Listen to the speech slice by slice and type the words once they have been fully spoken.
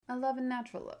I love a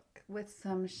natural look with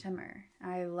some shimmer.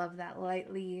 I love that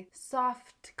lightly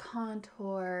soft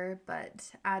contour, but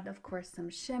add, of course, some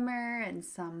shimmer and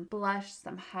some blush,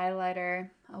 some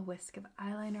highlighter, a whisk of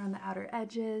eyeliner on the outer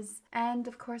edges, and,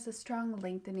 of course, a strong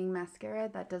lengthening mascara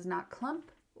that does not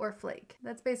clump or flake.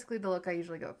 That's basically the look I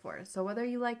usually go for. So whether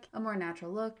you like a more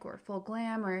natural look or full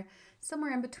glam or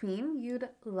somewhere in between, you'd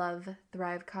love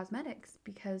Thrive Causemetics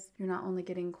because you're not only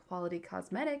getting quality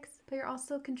cosmetics, but you're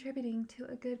also contributing to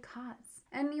a good cause.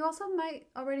 And you also might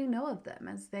already know of them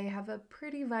as they have a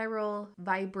pretty viral,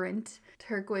 vibrant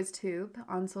turquoise tube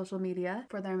on social media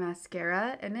for their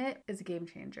mascara, and it is a game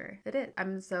changer. It is.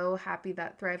 I'm so happy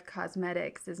that Thrive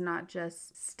Causemetics is not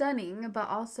just stunning, but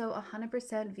also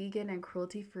 100% vegan and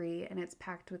cruelty-free, and it's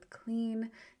packed with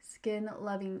clean,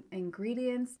 skin-loving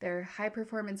ingredients. Their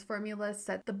high-performance formulas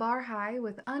set the bar high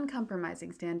with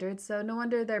uncompromising standards, so no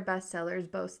wonder their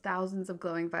bestsellers boast thousands of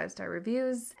glowing 5-star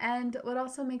reviews. And what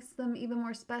also makes them even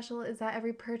more special is that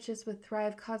every purchase with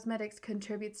Thrive Causemetics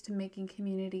contributes to making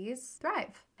communities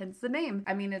thrive. Hence the name.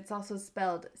 I mean, it's also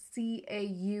spelled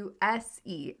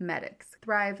C-A-U-S-E Medics.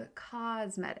 Thrive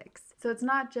Causemetics. So it's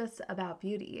not just about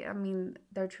beauty. I mean,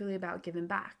 they're truly about giving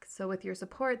back. So with your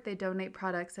support, they donate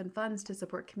products and funds to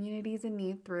support communities in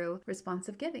need through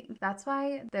responsive giving. That's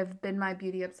why they've been my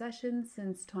beauty obsession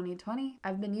since 2020.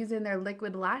 I've been using their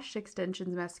liquid lash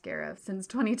extensions mascara since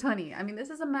 2020. I mean,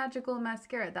 this is a magical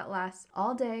mascara that lasts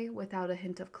all day without a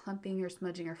hint of clumping or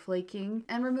smudging or flaking.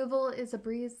 And removal is a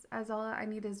breeze, as all I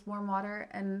need is warm water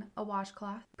and a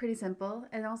washcloth. Pretty simple.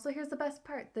 And also here's the best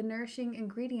part. The nourishing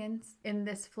ingredients in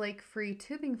this flake-free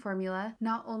tubing formula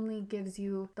not only gives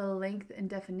you the length and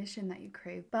definition that you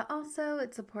crave, but also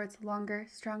it supports longer,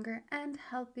 stronger, and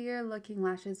healthier looking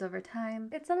lashes over time.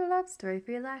 It's a love story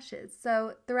for your lashes.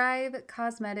 So Thrive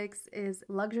Causemetics is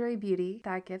luxury beauty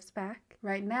that gives back.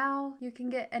 Right now, you can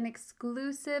get an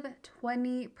exclusive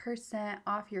 20%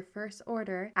 off your first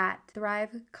order at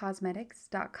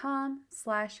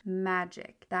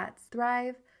thrivecausemetics.com/magic. That's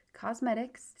Thrive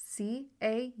Causemetics,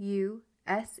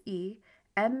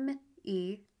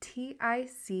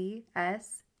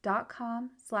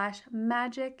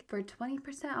 CAUSEMETICS.com/magic for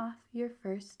 20% off your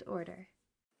first order.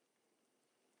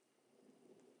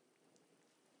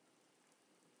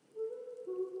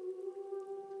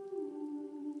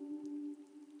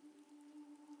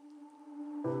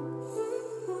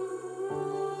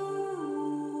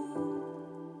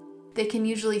 They can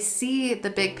usually see the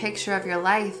big picture of your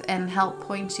life and help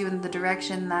point you in the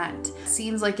direction that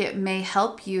seems like it may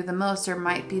help you the most or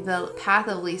might be the path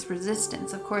of least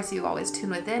resistance. Of course, you always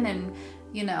tune within and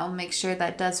make sure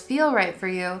that does feel right for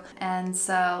you. And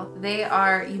so they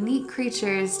are unique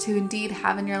creatures to indeed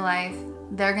have in your life.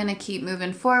 They're going to keep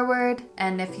moving forward.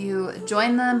 And if you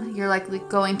join them, you're likely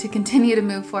going to continue to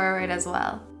move forward as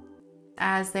well,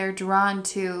 as they're drawn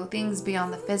to things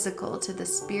beyond the physical, to the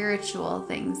spiritual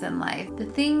things in life, the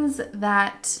things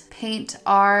that paint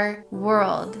our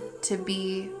world to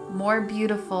be more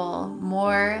beautiful,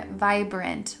 more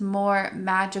vibrant, more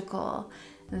magical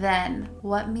than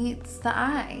what meets the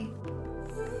eye.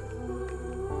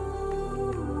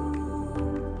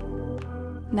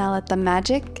 Now let the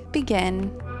magic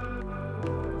begin.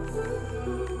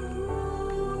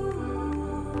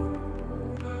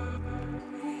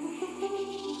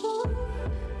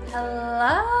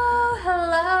 Hello,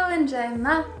 and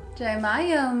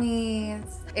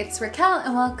Jaimayomis. It's Raquel,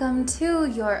 and welcome to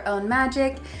Your Own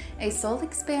Magic, a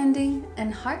soul-expanding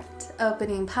and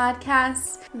heart-opening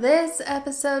podcast. This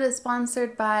episode is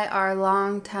sponsored by our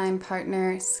longtime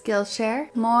partner,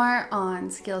 Skillshare. More on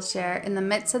Skillshare in the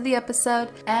midst of the episode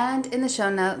and in the show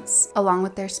notes, along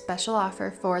with their special offer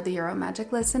for the Your Own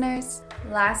Magic listeners.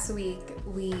 Last week,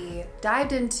 we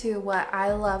dived into what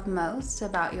I love most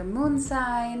about your moon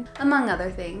sign, among other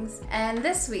things. And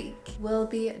this week, we'll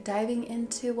be diving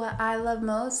into what I love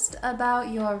most about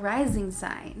your rising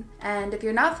sign. And if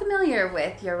you're not familiar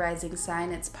with your rising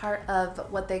sign, it's part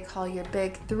of what they call your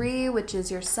big three, which is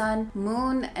your sun,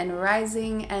 moon, and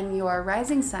rising. And your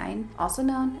rising sign, also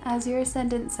known as your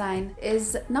ascendant sign,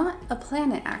 is not a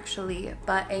planet actually,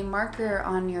 but a marker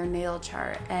on your natal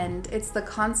chart. And it's the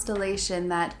constellation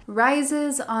that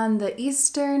rises on the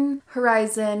eastern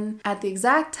horizon at the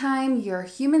exact time your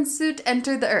human suit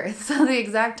entered the earth, so the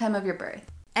exact time of your birth.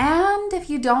 And if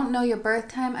you don't know your birth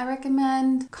time, I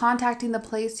recommend contacting the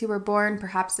place you were born.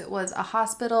 Perhaps it was a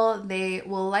hospital. They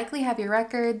will likely have your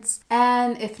records.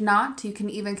 And if not, you can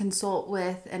even consult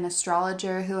with an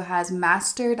astrologer who has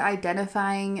mastered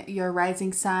identifying your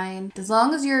rising sign. As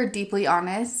long as you're deeply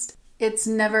honest, It's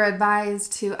never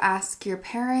advised to ask your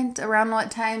parent around what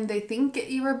time they think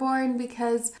you were born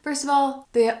because, first of all,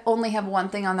 they only have one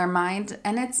thing on their mind,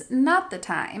 and it's not the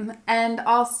time. And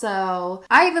also,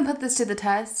 I even put this to the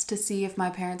test to see if my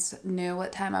parents knew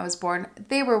what time I was born.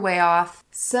 They were way off.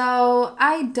 So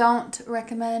I don't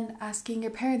recommend asking your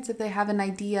parents if they have an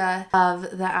idea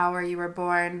of the hour you were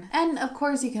born. And of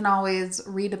course, you can always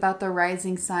read about the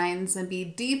rising signs and be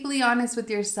deeply honest with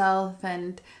yourself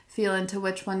and feel into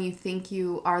which one you think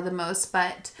you are the most.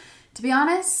 But to be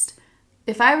honest,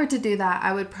 if I were to do that,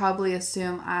 I would probably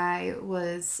assume I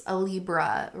was a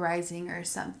Libra rising or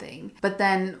something. But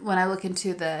then when I look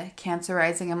into the Cancer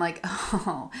rising, I'm like,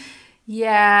 oh,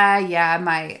 yeah,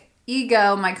 my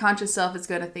ego, my conscious self is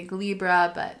going to think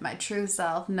Libra, but my true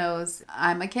self knows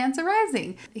I'm a Cancer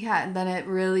rising. Yeah, and then it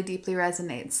really deeply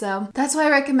resonates. So that's why I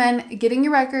recommend getting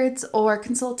your records or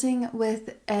consulting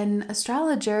with an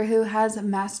astrologer who has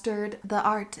mastered the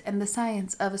art and the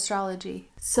science of astrology.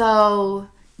 So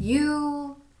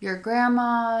you, your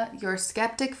grandma, your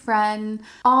skeptic friend,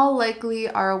 all likely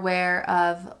are aware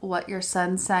of what your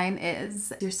sun sign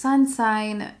is. Your sun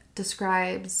sign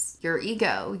describes your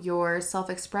ego, your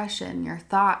self-expression, your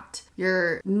thought,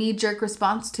 your knee-jerk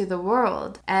response to the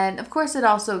world. And of course, it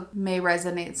also may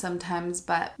resonate sometimes,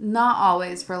 but not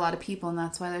always for a lot of people. And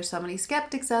that's why there's so many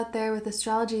skeptics out there with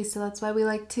astrology. So that's why we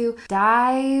like to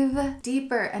dive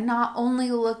deeper and not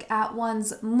only look at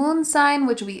one's moon sign,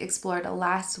 which we explored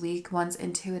last week, one's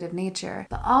intuitive nature,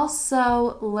 but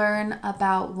also learn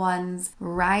about one's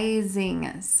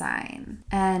rising sign.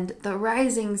 And the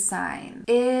rising sign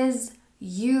is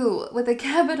you, with a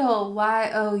capital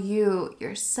Y-O-U,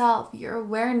 yourself, your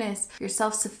awareness, your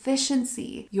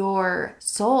self-sufficiency, your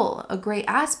soul, a great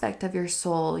aspect of your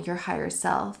soul, your higher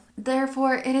self.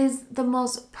 Therefore, it is the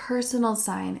most personal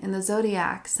sign in the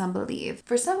zodiac, some believe.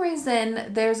 For some reason,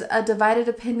 there's a divided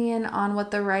opinion on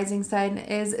what the rising sign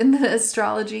is in the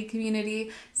astrology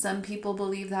community. Some people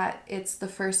believe that it's the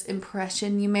first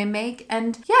impression you may make.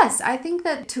 And yes, I think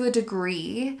that to a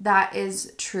degree that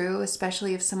is true,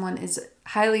 especially if someone is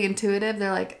highly intuitive.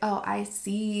 They're like, oh, I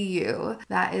see you.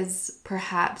 That is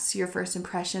perhaps your first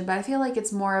impression. But I feel like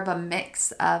it's more of a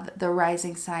mix of the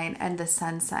rising sign and the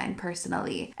sun sign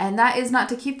personally. And that is not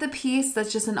to keep the peace.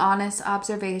 That's just an honest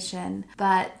observation.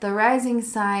 But the rising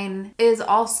sign is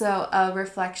also a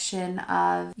reflection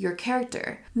of your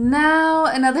character. Now,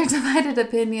 another divided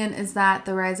opinion is that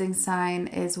the rising sign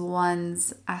is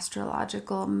one's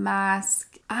astrological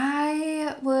mask.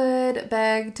 I would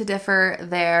beg to differ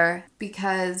there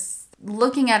because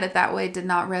looking at it that way did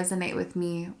not resonate with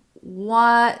me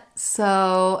whatsoever,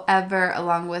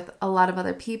 along with a lot of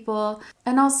other people.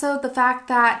 And also the fact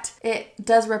that it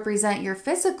does represent your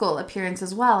physical appearance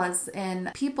as well, as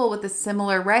in people with a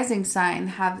similar rising sign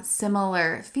have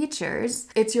similar features.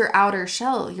 It's your outer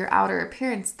shell, your outer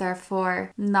appearance,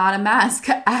 therefore not a mask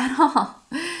at all.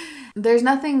 There's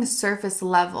nothing surface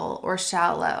level or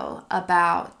shallow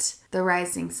about the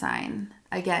rising sign.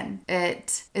 Again,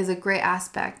 it is a great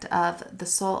aspect of the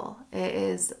soul. It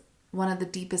is one of the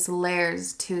deepest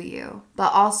layers to you,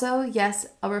 but also, yes,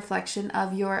 a reflection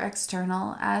of your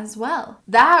external as well.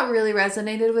 That really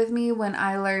resonated with me when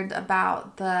I learned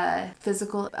about the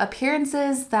physical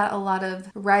appearances that a lot of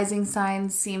rising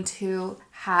signs seem to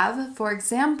have. For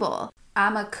example,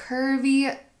 I'm a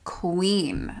curvy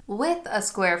queen with a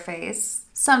square face,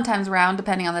 sometimes round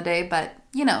depending on the day, but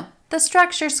you know, the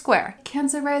structure square.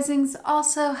 Cancer risings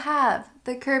also have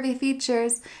the curvy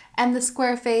features and the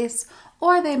square face,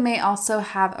 or they may also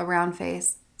have a round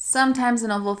face, sometimes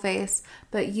an oval face,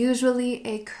 but usually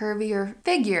a curvier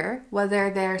figure,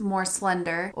 whether they're more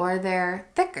slender or they're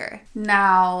thicker.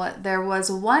 Now, there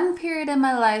was one period in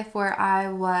my life where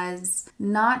I was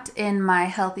not in my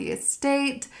healthiest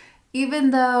state,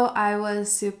 even though I was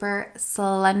super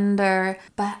slender,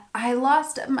 but I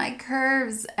lost my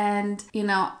curves. And, you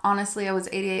know, honestly, I was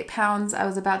 88 pounds. I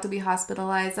was about to be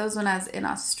hospitalized. That was when I was in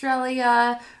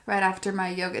Australia, right after my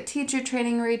yoga teacher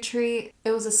training retreat.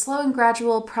 It was a slow and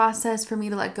gradual process for me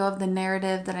to let go of the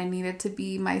narrative that I needed to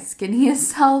be my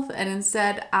skinniest self. And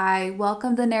instead, I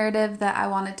welcomed the narrative that I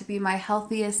wanted to be my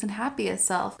healthiest and happiest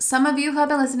self. Some of you who have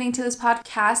been listening to this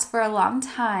podcast for a long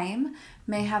time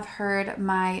may have heard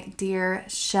my dear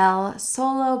Shell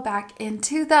solo back in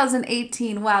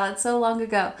 2018. Wow, that's so long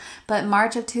ago. But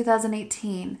March of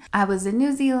 2018, I was in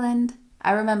New Zealand.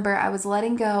 I remember I was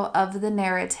letting go of the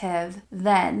narrative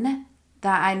then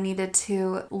that I needed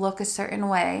to look a certain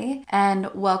way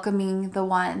and welcoming the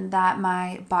one that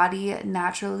my body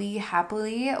naturally,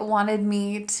 happily wanted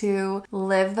me to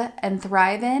live and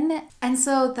thrive in. And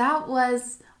so that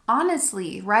was,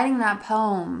 honestly, writing that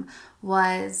poem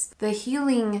was the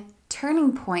healing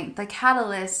turning point, the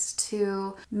catalyst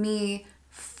to me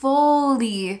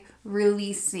fully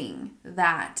releasing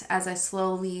that as I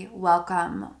slowly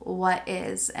welcome what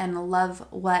is and love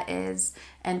what is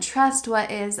and trust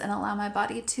what is and allow my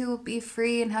body to be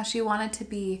free and how she wanted to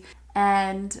be.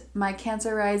 And my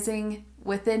Cancer rising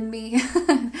within me,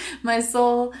 my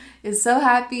soul is so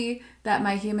happy that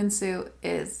my human suit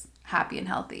is happy and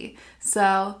healthy.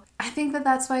 So I think that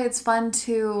that's why it's fun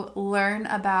to learn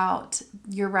about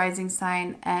your rising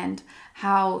sign and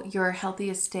how your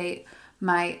healthiest state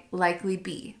might likely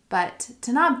be, but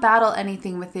to not battle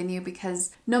anything within you,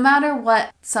 because no matter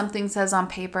what something says on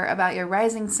paper about your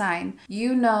rising sign,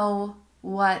 you know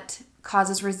what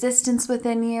causes resistance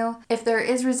within you. If there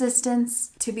is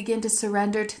resistance, to begin to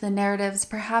surrender to the narratives,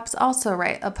 perhaps also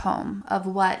write a poem of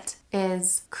what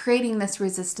is creating this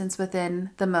resistance within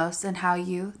the most and how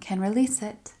you can release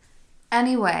it.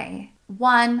 Anyway,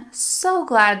 so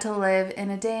glad to live in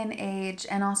a day and age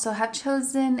and also have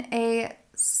chosen a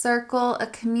circle, a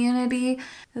community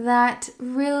that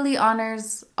really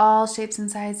honors all shapes and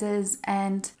sizes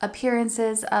and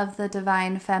appearances of the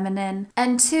divine feminine.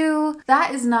 And 2,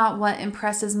 that is not what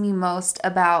impresses me most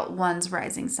about one's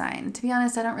rising sign. To be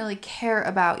honest, I don't really care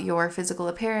about your physical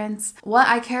appearance. What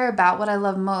I care about, what I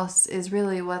love most, is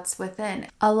really what's within,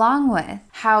 along with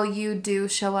how you do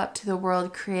show up to the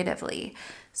world creatively.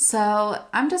 So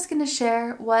I'm just going to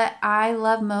share what I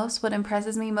love most, what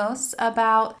impresses me most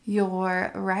about your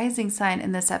rising sign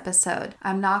in this episode.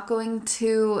 I'm not going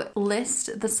to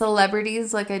list the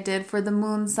celebrities like I did for the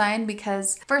moon sign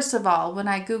because, first of all, when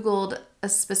I Googled a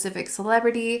specific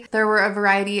celebrity, there were a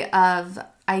variety of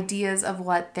ideas of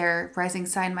what their rising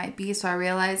sign might be. So I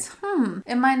realized,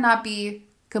 it might not be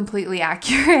completely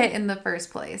accurate in the first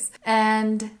place.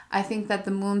 And I think that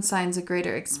the moon sign's a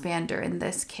greater expander in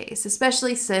this case,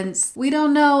 especially since we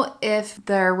don't know if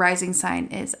their rising sign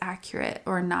is accurate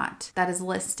or not. That is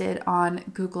listed on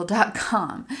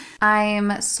google.com.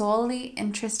 I'm solely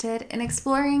interested in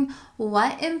exploring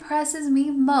what impresses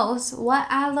me most, what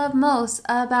I love most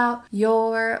about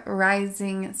your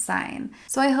rising sign.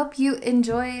 So I hope you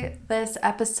enjoy this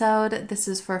episode. This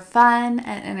is for fun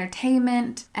and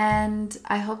entertainment, and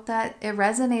I hope that it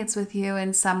resonates with you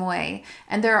in some way.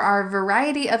 And there are a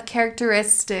variety of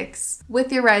characteristics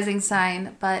with your rising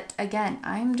sign, but again,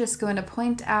 I'm just going to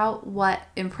point out what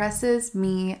impresses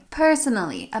me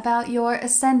personally about your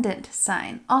ascendant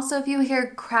sign. Also, if you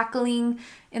hear crackling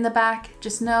in the back,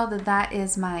 just know that that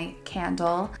is my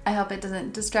candle. I hope it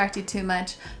doesn't distract you too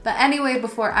much. But anyway,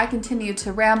 before I continue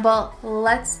to ramble,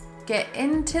 let's get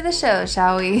into the show,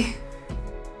 shall we?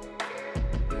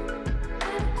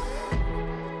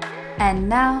 And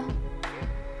now,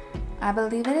 I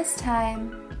believe it is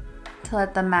time to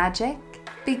let the magic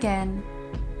begin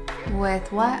with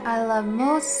what I love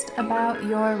most about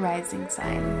your rising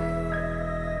sign.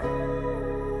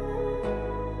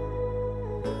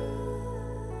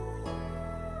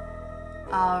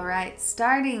 All right,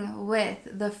 starting with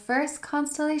the first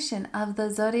constellation of the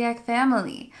zodiac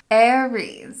family,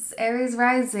 Aries. Aries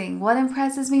rising. What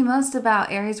impresses me most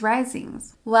about Aries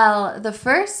risings? Well, the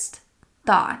first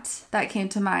thought that came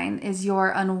to mind is your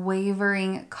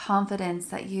unwavering confidence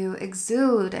that you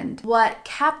exude. And what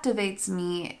captivates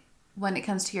me when it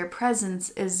comes to your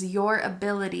presence is your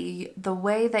ability, the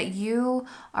way that you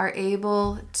are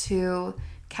able to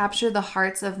capture the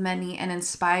hearts of many and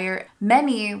inspire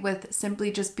many with simply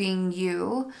just being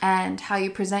you and how you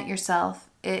present yourself.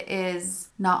 It is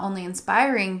not only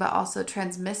inspiring, but also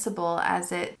transmissible,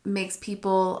 as it makes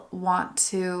people want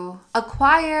to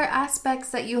acquire aspects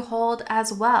that you hold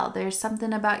as well. There's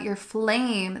something about your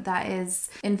flame that is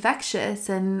infectious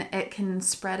and it can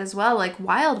spread as well like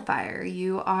wildfire.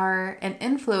 You are an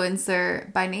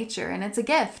influencer by nature, and it's a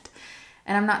gift.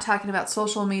 And I'm not talking about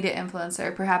social media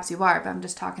influencer, perhaps you are, but I'm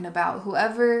just talking about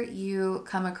whoever you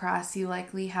come across, you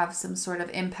likely have some sort of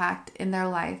impact in their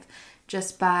life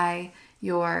just by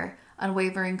your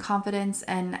unwavering confidence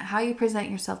and how you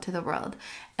present yourself to the world.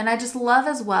 And I just love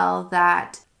as well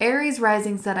that Aries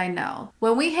risings that I know,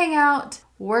 when we hang out,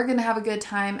 we're going to have a good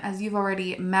time, as you've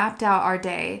already mapped out our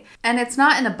day. And it's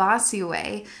not in a bossy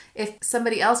way. If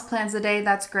somebody else plans the day,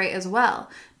 that's great as well.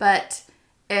 But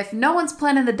if no one's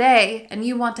planning the day and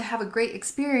you want to have a great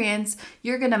experience,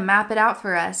 you're going to map it out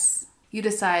for us. You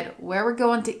decide where we're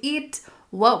going to eat,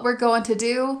 what we're going to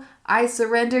do. I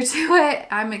surrender to it.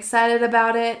 I'm excited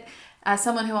about it. As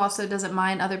someone who also doesn't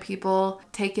mind other people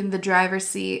taking the driver's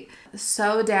seat,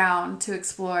 so down to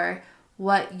explore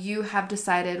what you have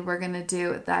decided we're going to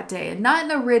do that day. And not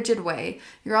in a rigid way.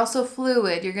 You're also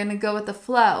fluid. You're going to go with the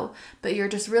flow. But you're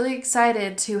just really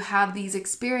excited to have these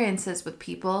experiences with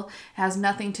people. It has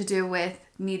nothing to do with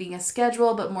needing a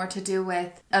schedule, but more to do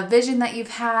with a vision that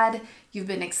you've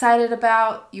been excited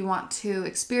about. You want to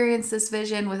experience this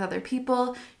vision with other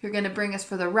people. You're going to bring us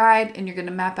for the ride, and you're going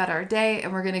to map out our day,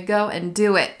 and we're going to go and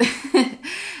do it.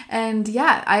 And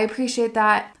yeah, I appreciate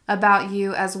that about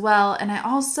you as well. And I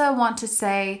also want to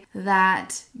say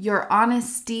that your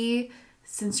honesty,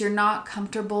 since you're not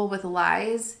comfortable with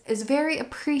lies, is very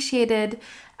appreciated,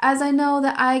 as I know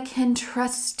that I can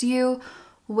trust you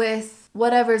with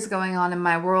whatever's going on in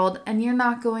my world, and you're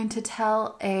not going to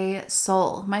tell a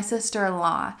soul. My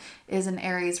sister-in-law is an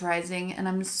Aries rising, and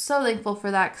I'm so thankful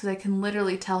for that because I can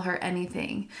literally tell her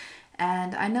anything.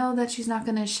 And I know that she's not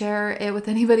going to share it with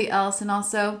anybody else. And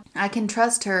also, I can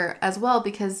trust her as well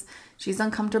because she's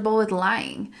uncomfortable with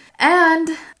lying.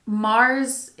 And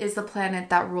Mars is the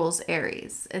planet that rules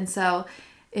Aries. And so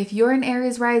if you're an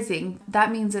Aries rising,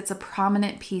 that means it's a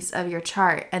prominent piece of your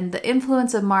chart. And the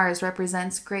influence of Mars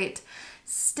represents great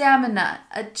stamina,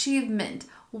 achievement,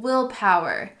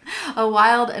 willpower, a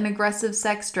wild and aggressive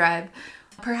sex drive.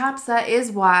 Perhaps that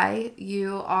is why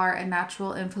you are a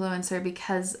natural influencer,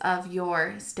 because of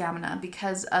your stamina,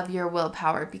 because of your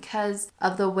willpower, because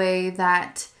of the way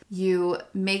that you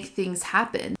make things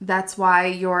happen. That's why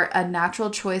you're a natural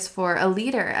choice for a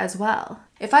leader as well.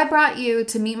 If I brought you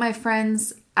to meet my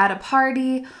friends at a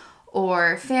party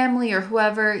or family or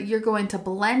whoever, you're going to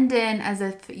blend in as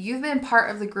if you've been part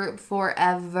of the group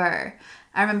forever.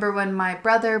 I remember when my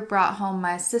brother brought home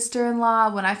my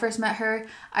sister-in-law. When I first met her,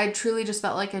 I truly just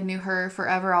felt like I knew her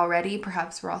forever already.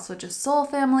 Perhaps we're also just soul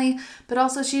family, but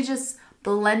also she just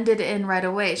blended in right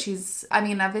away.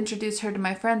 I've introduced her to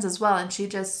my friends as well, and she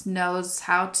just knows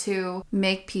how to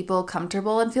make people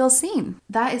comfortable and feel seen.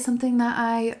 That is something that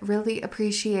I really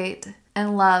appreciate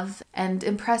and love and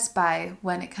impressed by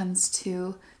when it comes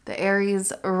to the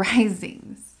Aries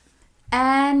risings.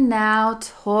 And now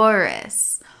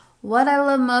Taurus. What I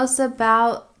love most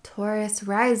about Taurus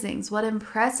risings, what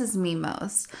impresses me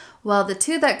most? Well, the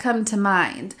two that come to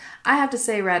mind, I have to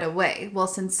say right away. Well,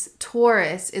 since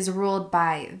Taurus is ruled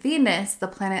by Venus, the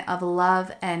planet of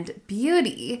love and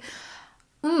beauty,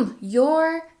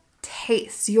 your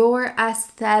taste, your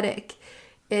aesthetic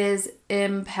is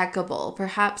impeccable.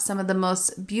 Perhaps some of the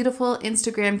most beautiful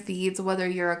Instagram feeds, whether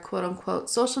you're a quote unquote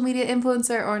social media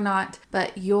influencer or not,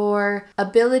 but your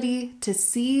ability to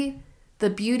see the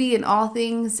beauty in all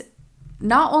things,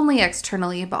 not only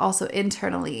externally, but also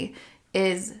internally,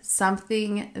 is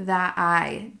something that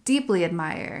I deeply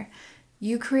admire.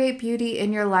 You create beauty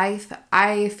in your life.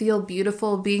 I feel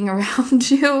beautiful being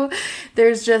around you.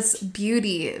 There's just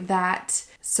beauty that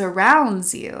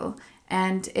surrounds you,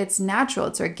 and it's natural,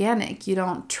 it's organic. You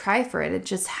don't try for it, it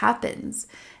just happens.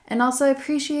 And also, I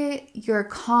appreciate your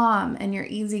calm and your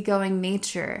easygoing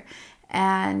nature,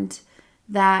 and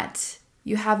that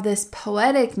you have this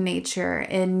poetic nature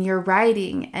in your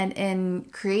writing and in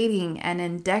creating and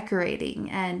in decorating.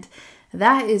 And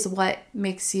that is what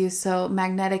makes you so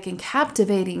magnetic and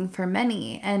captivating for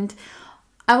many. And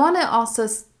I want to also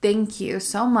thank you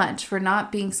so much for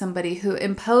not being somebody who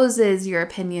imposes your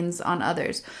opinions on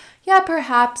others. Yeah,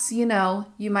 perhaps, you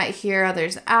might hear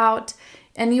others out,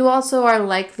 and you also are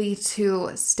likely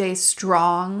to stay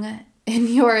strong in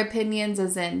your opinions,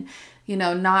 as in,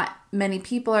 not many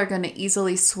people are going to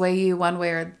easily sway you one way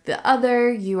or the other.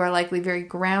 You are likely very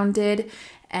grounded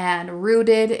and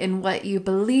rooted in what you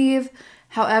believe.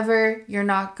 However, you're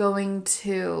not going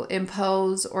to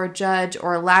impose or judge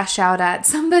or lash out at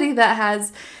somebody that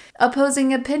has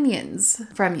opposing opinions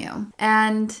from you.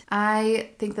 And I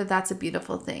think that that's a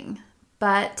beautiful thing.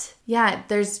 But yeah,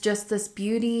 there's just this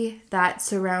beauty that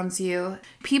surrounds you.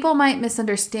 People might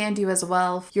misunderstand you as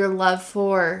well. Your love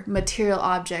for material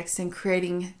objects and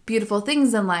creating beautiful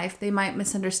things in life, they might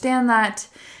misunderstand that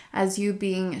as you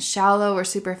being shallow or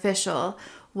superficial,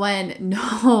 when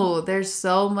no, there's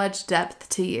so much depth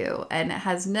to you, and it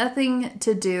has nothing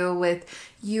to do with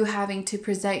you having to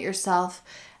present yourself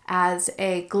as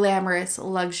a glamorous,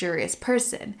 luxurious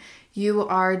person. You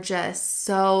are just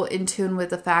so in tune with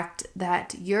the fact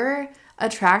that you're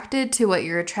attracted to what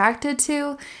you're attracted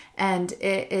to, and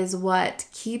it is what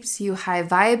keeps you high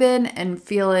vibing and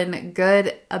feeling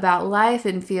good about life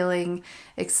and feeling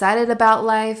excited about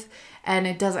life. And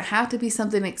it doesn't have to be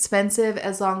something expensive,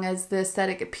 as long as the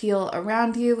aesthetic appeal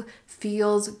around you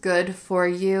feels good for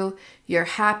you. You're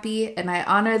happy, and I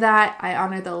honor that. I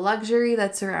honor the luxury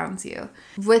that surrounds you.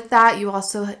 With that, you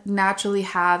also naturally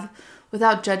have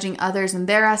without judging others and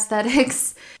their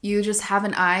aesthetics. You just have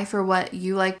an eye for what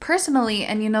you like personally,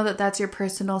 and you know that that's your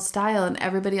personal style, and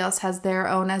everybody else has their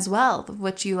own as well,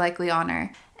 which you likely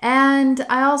honor. And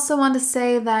I also want to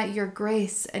say that your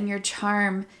grace and your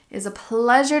charm is a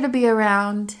pleasure to be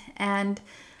around, and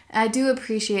I do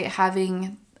appreciate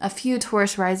having a few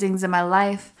Taurus risings in my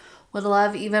life. Would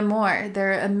love even more.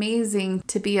 They're amazing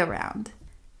to be around.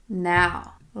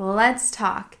 Now, let's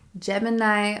talk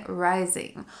Gemini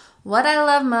rising. What I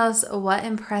love most, what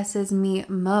impresses me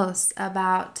most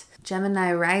about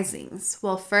Gemini risings?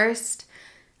 Well, first,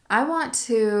 I want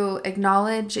to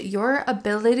acknowledge your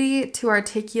ability to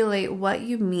articulate what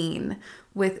you mean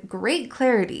with great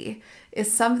clarity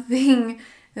is something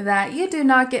that you do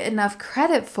not get enough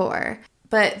credit for.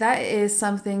 But that is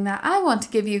something that I want to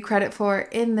give you credit for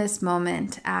in this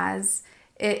moment, as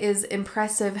it is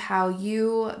impressive how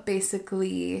you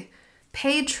basically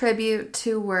pay tribute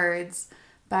to words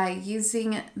by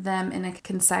using them in a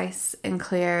concise and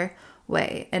clear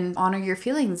way and honor your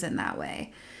feelings in that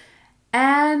way.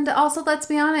 And also, let's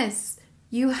be honest,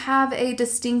 you have a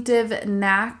distinctive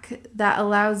knack that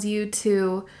allows you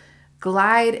to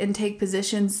glide and take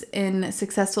positions in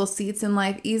successful seats in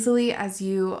life easily, as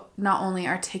you not only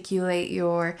articulate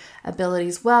your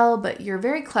abilities well, but you're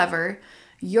very clever,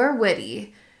 you're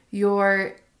witty,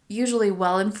 you're usually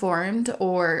well-informed,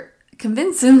 or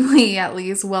convincingly at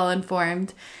least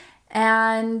well-informed,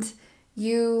 and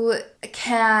you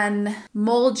can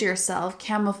mold yourself,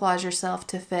 camouflage yourself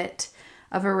to fit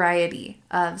a variety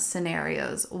of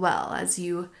scenarios well, as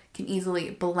you can easily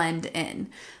blend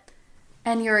in.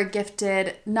 And you're a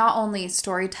gifted, not only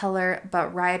storyteller,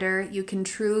 but writer. You can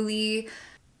truly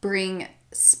bring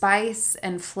spice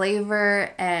and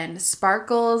flavor and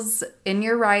sparkles in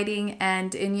your writing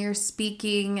and in your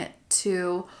speaking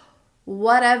to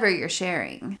whatever you're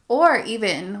sharing, or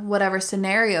even whatever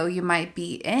scenario you might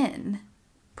be in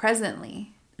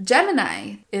presently.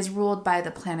 Gemini is ruled by the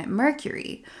planet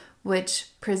Mercury, which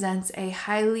presents a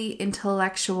highly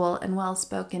intellectual and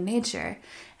well-spoken nature.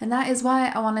 And that is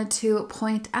why I wanted to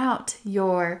point out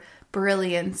your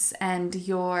brilliance and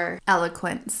your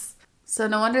eloquence. So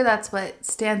no wonder that's what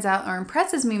stands out or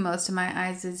impresses me most in my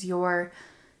eyes is your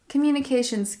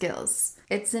communication skills.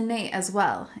 It's innate as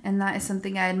well, and that is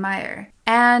something I admire.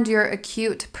 And your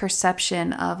acute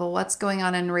perception of what's going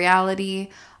on in reality,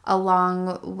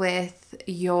 along with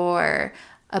your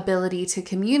ability to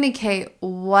communicate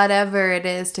whatever it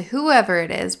is to whoever it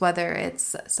is, whether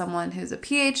it's someone who's a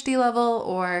PhD level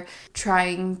or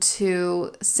trying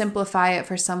to simplify it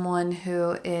for someone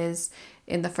who is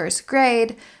in the first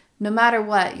grade. No matter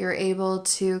what, you're able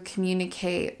to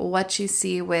communicate what you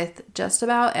see with just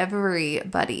about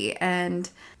everybody. And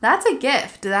that's a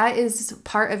gift. That is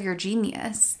part of your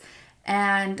genius.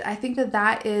 And I think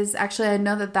that is, actually, I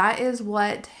know that is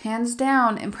what hands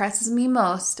down impresses me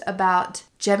most about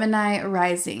Gemini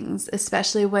risings,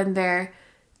 especially when they're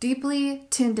deeply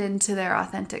tuned into their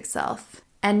authentic self.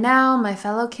 And now, my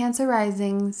fellow Cancer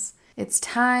risings, it's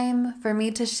time for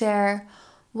me to share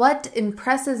what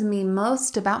impresses me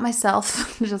most about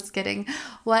myself. Just kidding.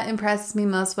 What impresses me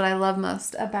most, what I love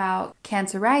most about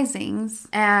Cancer risings.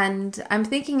 And I'm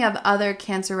thinking of other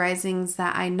Cancer risings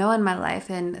that I know in my life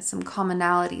and some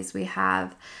commonalities we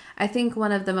have. I think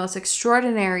one of the most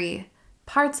extraordinary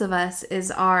parts of us is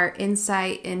our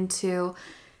insight into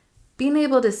being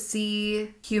able to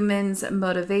see humans'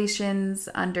 motivations,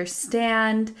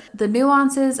 understand the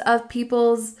nuances of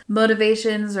people's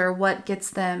motivations or what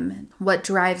gets them, what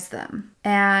drives them.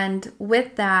 And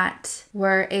with that,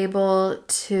 we're able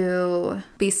to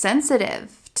be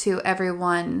sensitive to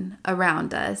everyone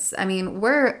around us. I mean,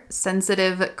 we're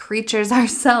sensitive creatures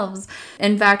ourselves.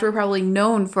 In fact, we're probably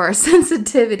known for our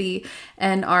sensitivity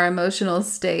and our emotional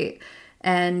state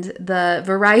and the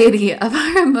variety of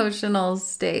our emotional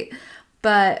state.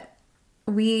 But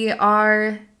we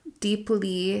are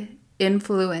deeply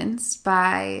influenced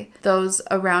by those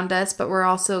around us, but we're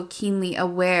also keenly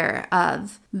aware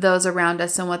of those around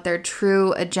us and what their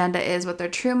true agenda is, what their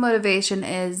true motivation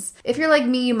is. If you're like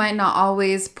me, you might not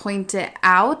always point it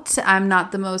out. I'm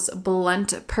not the most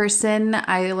blunt person.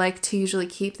 I like to usually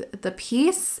keep the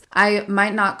peace. I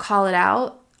might not call it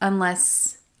out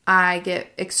unless I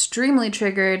get extremely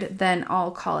triggered, then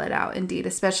I'll call it out indeed,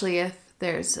 especially if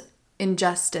there's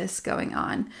injustice going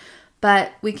on.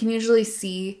 But we can usually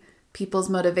see people's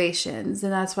motivations,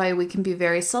 and that's why we can be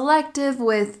very selective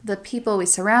with the people we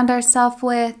surround ourselves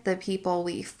with, the people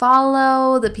we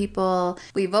follow, the people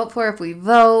we vote for if we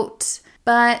vote.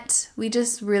 But we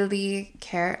just really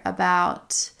care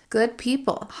about good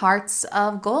people, hearts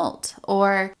of gold,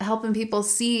 or helping people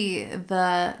see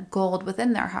the gold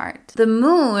within their heart. The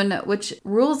moon, which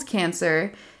rules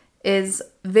Cancer, is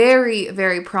very,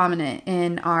 very prominent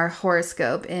in our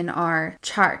horoscope, in our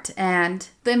chart. And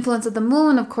the influence of the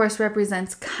moon, of course,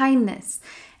 represents kindness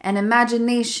and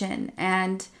imagination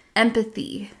and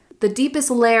empathy, the deepest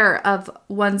layer of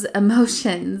one's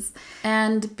emotions,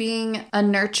 and being a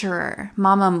nurturer,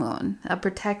 Mama Moon, a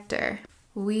protector.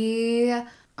 We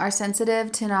are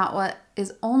sensitive to not what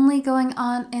is only going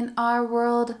on in our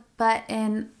world, but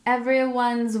in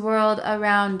everyone's world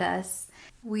around us.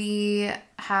 We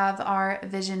have our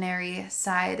visionary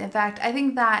side. In fact, I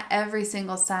think that every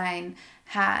single sign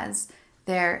has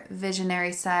their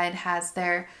visionary side, has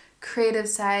their creative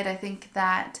side. I think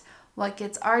that what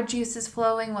gets our juices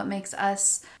flowing, what makes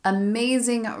us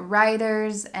amazing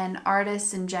writers and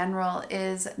artists in general,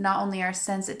 is not only our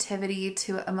sensitivity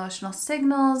to emotional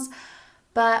signals,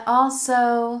 but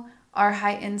also our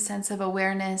heightened sense of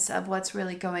awareness of what's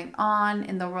really going on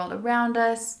in the world around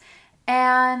us,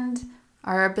 and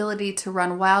our ability to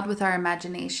run wild with our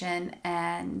imagination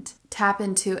and tap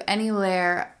into any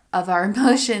layer of our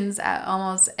emotions at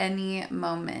almost any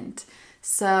moment.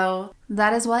 So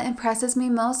that is what impresses me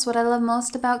most, what I love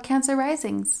most about Cancer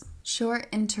risings. Short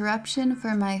interruption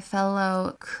for my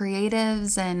fellow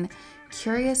creatives and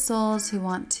curious souls who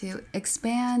want to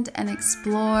expand and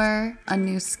explore a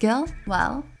new skill.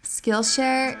 Well,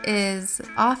 Skillshare is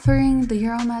offering the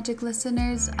Euromagic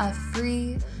listeners a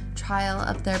free trial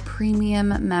of their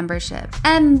premium membership.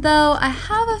 And though I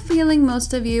have a feeling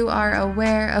most of you are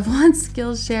aware of what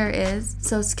Skillshare is,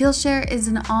 so Skillshare is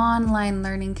an online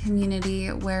learning community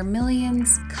where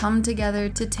millions come together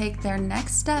to take their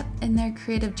next step in their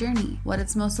creative journey, what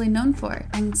it's mostly known for.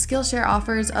 And Skillshare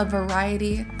offers a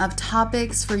variety of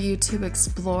topics for you to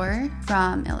explore,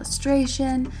 from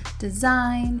illustration,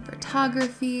 design,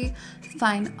 photography,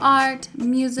 fine art,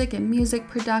 music and music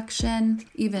production,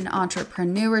 even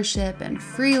entrepreneurship and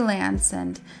freelance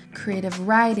and creative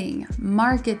writing,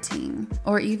 marketing,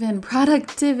 or even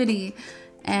productivity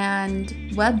and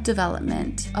web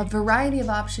development. A variety of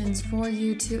options for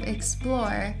you to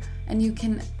explore, and you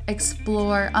can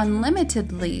explore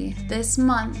unlimitedly this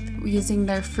month using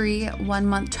their free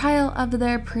 1-month trial of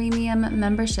their premium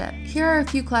membership. Here are a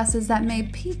few classes that may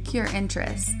pique your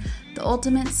interest. The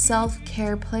Ultimate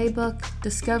Self-Care Playbook,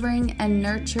 Discovering and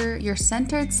Nurture Your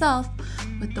Centered Self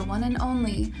with the one and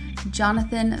only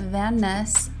Jonathan Van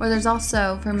Ness. Or there's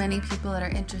also, for many people that are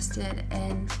interested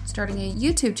in starting a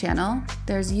YouTube channel,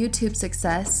 there's YouTube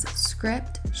Success,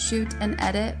 Script, Shoot, and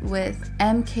Edit with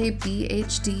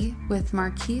MKBHD with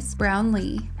Marquise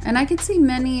Brownlee. And I could see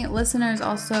many listeners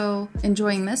also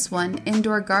enjoying this one,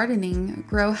 Indoor Gardening,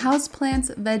 Grow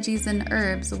Houseplants, Veggies, and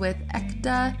Herbs with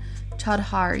Ekta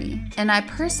Chaudhary. And I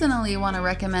personally want to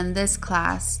recommend this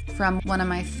class from one of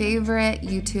my favorite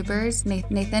YouTubers,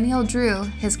 Nathaniel Drew,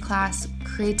 his class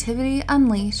Creativity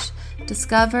Unleashed,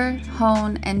 Discover,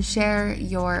 Hone, and Share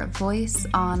Your Voice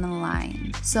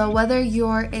Online. So whether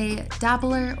you're a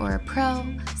dabbler or a pro,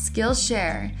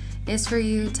 Skillshare is for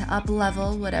you to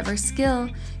up-level whatever skill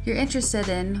you're interested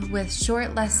in with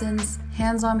short lessons,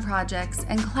 hands-on projects,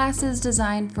 and classes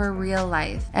designed for real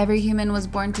life. Every human was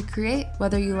born to create.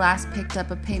 Whether you last picked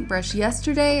up a paintbrush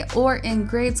yesterday or in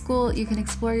grade school, you can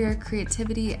explore your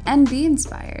creativity and be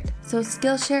inspired. So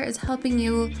Skillshare is helping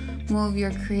you move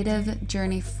your creative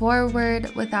journey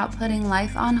forward without putting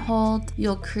life on hold.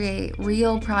 You'll create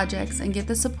real projects and get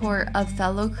the support of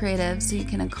fellow creatives so you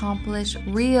can accomplish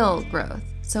real growth.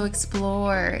 So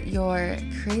explore your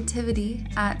creativity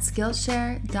at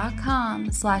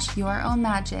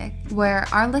Skillshare.com/yourownmagic, where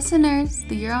our listeners,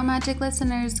 the Euromagic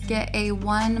listeners, get a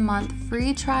 1-month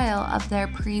free trial of their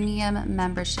premium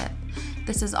membership.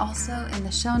 This is also in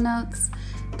the show notes.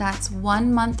 That's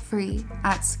 1 month free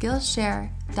at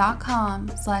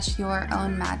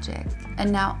Skillshare.com/yourownmagic. And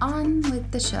now on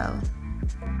with the show.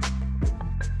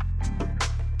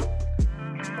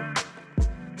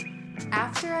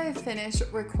 After I finish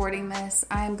recording this,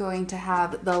 I am going to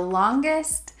have the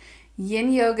longest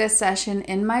yin yoga session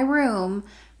in my room,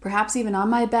 perhaps even on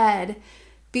my bed,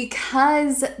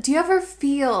 because do you ever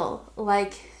feel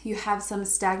like you have some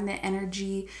stagnant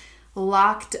energy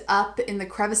locked up in the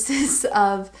crevices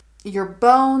of your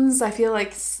bones? I feel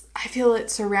it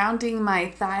surrounding my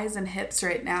thighs and hips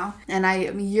right now, and I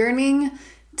am yearning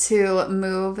to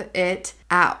move it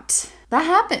out. That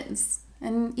happens.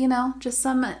 And, just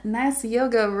some nice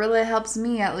yoga really helps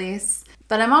me at least.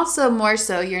 But I'm also more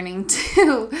so yearning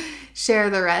to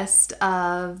share the rest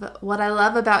of what I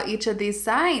love about each of these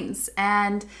signs.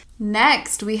 And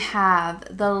next we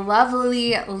have the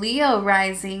lovely Leo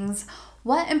risings.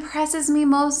 what impresses me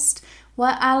most,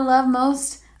 what I love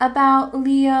most about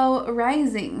Leo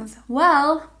risings?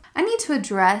 Well, I need to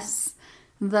address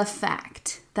the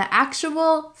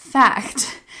actual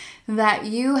fact that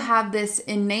you have this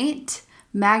innate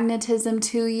magnetism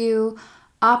to you.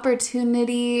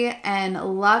 Opportunity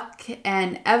and luck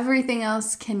and everything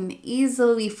else can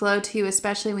easily flow to you,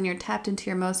 especially when you're tapped into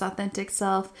your most authentic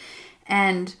self.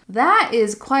 And that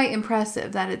is quite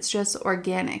impressive that it's just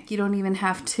organic. You don't even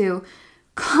have to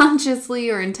consciously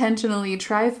or intentionally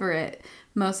try for it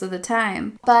most of the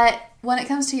time. But when it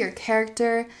comes to your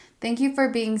character, thank you for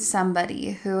being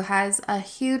somebody who has a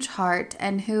huge heart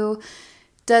and who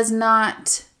does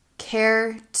not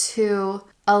care to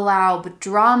allow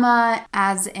drama,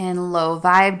 as in low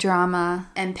vibe drama,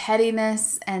 and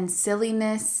pettiness and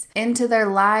silliness into their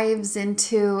lives,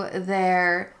 into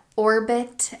their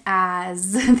orbit,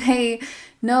 as they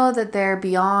know that they're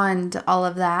beyond all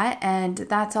of that, and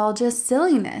that's all just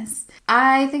silliness.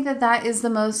 I think that that is the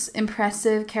most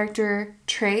impressive character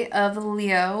trait of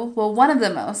Leo. Well, one of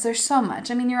the most. There's so much.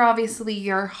 I mean,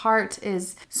 your heart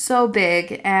is so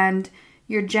big, and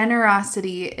your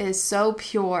generosity is so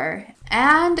pure.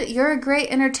 And you're a great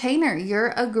entertainer.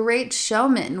 You're a great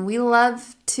showman. We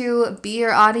love to be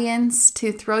your audience,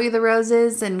 to throw you the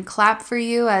roses and clap for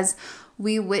you as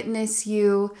we witness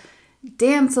you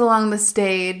dance along the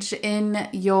stage in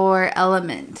your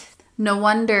element. No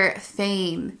wonder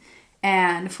fame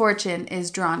and fortune is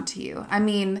drawn to you. I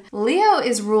mean, Leo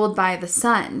is ruled by the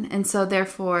sun, and so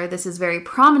therefore this is very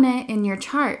prominent in your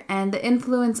chart. And the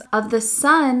influence of the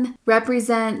sun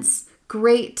represents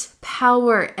great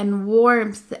power and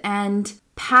warmth and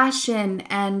passion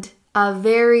and a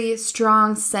very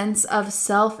strong sense of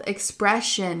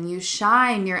self-expression. You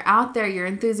shine, you're out there, you're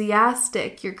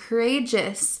enthusiastic, you're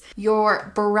courageous,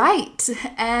 you're bright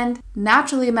and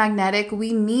naturally magnetic.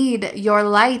 We need your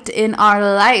light in our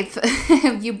life.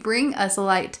 You bring us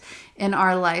light in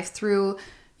our life through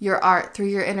your art, through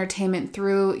your entertainment,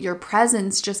 through your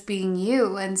presence, just being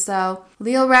you. And so,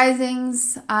 Leo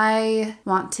risings, I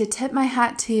want to tip my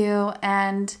hat to you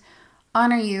and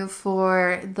honor you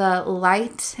for the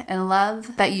light and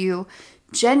love that you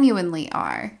genuinely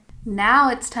are. Now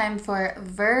it's time for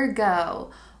Virgo.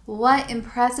 What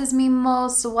impresses me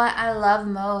most, what I love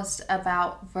most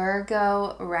about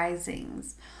Virgo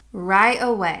risings? Right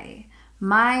away,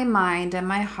 my mind and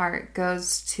my heart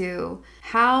goes to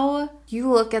how you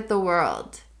look at the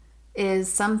world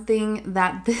is something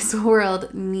that this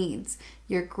world needs.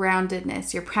 Your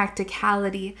groundedness, your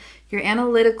practicality, your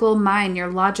analytical mind,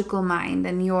 your logical mind,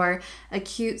 and your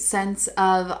acute sense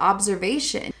of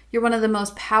observation. You're one of the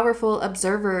most powerful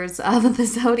observers of the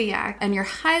zodiac, and you're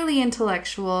highly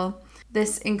intellectual.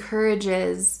 This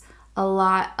encourages a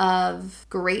lot of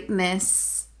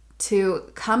greatness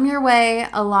to come your way,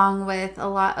 along with a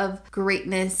lot of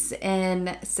greatness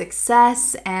in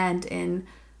success and in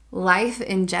life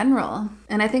in general.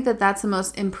 And I think that that's the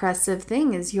most impressive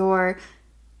thing, is your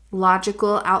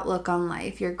logical outlook on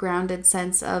life, your grounded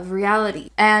sense of reality.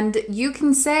 And you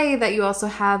can say that you also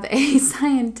have a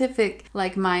scientific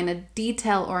mind, a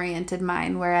detail-oriented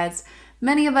mind, whereas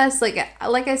many of us, like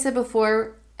I said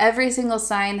before, every single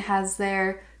sign has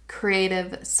their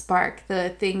creative spark,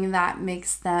 the thing that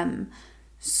makes them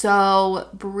so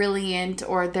brilliant,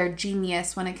 or their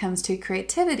genius when it comes to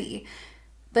creativity.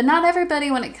 But not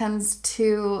everybody when it comes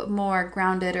to more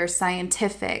grounded or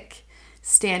scientific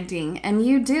standing, and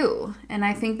you do. And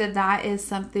I think that that is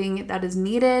something that is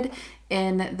needed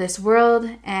in this world,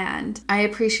 and I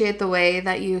appreciate the way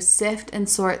that you sift and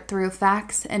sort through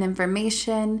facts and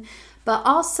information. But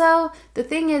also, the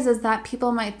thing is that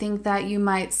people might think that you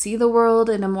might see the world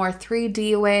in a more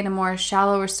 3D way, in a more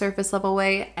shallow or surface level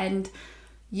way, and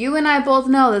you and I both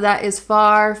know that that is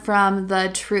far from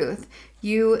the truth.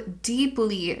 You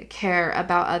deeply care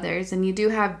about others, and you do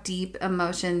have deep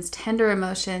emotions, tender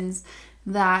emotions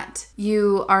that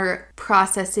you are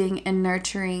processing and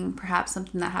nurturing, perhaps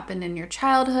something that happened in your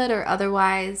childhood or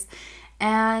otherwise.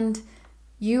 And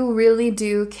you really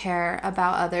do care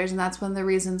about others, and that's one of the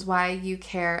reasons why you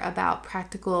care about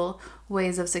practical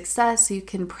ways of success, so you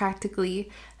can practically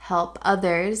help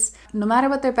others, no matter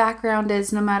what their background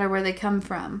is, no matter where they come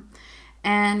from.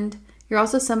 And you're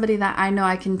also somebody that I know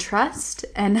I can trust,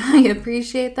 and I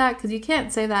appreciate that, because you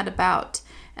can't say that about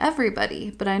everybody,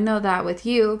 but I know that with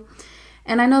you.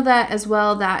 And I know that as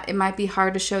well, that it might be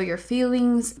hard to show your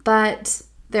feelings, but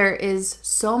there is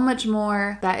so much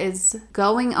more that is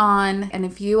going on, and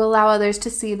if you allow others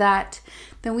to see that,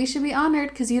 then we should be honored,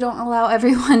 because you don't allow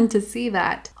everyone to see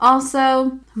that.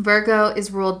 Also, Virgo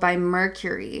is ruled by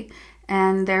Mercury,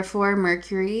 and therefore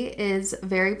Mercury is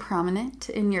very prominent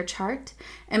in your chart.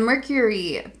 And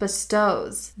Mercury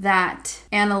bestows that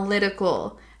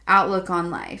analytical outlook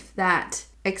on life, that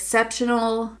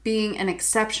being an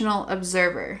exceptional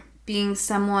observer, being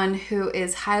someone who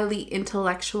is highly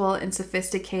intellectual and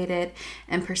sophisticated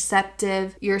and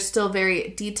perceptive. You're still very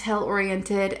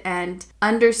detail-oriented and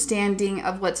understanding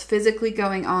of what's physically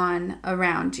going on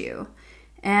around you.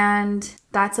 And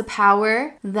that's a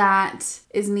power that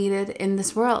is needed in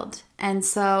this world. And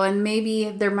maybe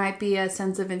there might be a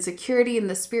sense of insecurity in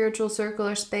the spiritual circle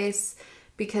or space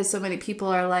because so many people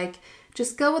are like,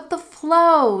 just go with the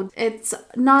flow. It's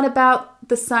not about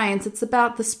the science. It's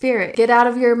about the spirit. Get out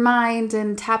of your mind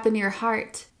and tap into your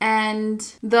heart.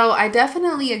 And though I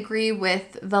definitely agree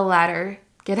with the latter,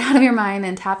 get out of your mind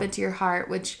and tap into your heart,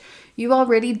 which you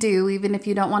already do, even if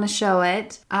you don't want to show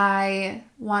it. I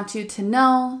want you to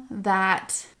know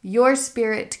that your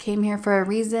spirit came here for a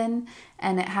reason,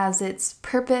 and it has its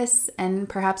purpose, and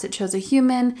perhaps it chose a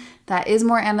human that is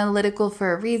more analytical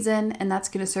for a reason, and that's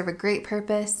going to serve a great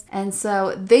purpose. And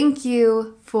so thank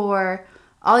you for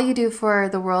all you do for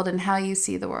the world and how you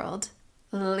see the world.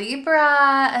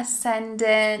 Libra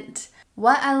ascendant.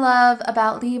 What I love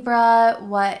about Libra,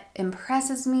 what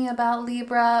impresses me about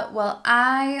Libra, well,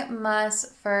 I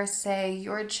must first say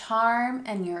your charm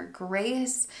and your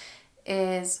grace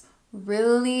is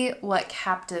really what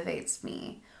captivates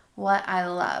me, what I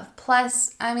love.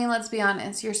 Plus, let's be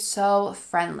honest, you're so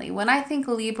friendly. When I think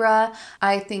Libra,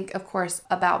 I think, of course,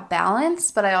 about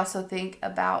balance, but I also think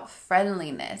about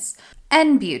friendliness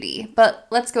and beauty. But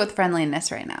let's go with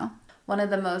friendliness right now. One of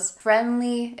the most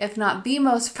friendly, if not the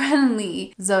most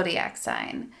friendly zodiac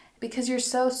sign, because you're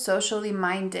so socially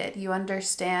minded. You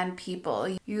understand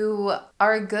people. You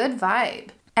are a good vibe.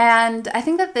 And I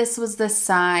think that this was the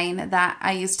sign that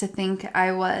I used to think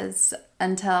I was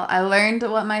until I learned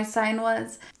what my sign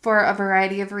was for a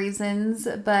variety of reasons.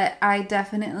 But I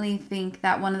definitely think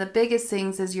that one of the biggest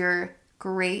things is your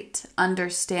great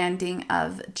understanding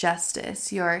of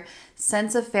justice, your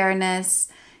sense of fairness.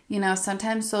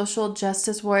 Sometimes social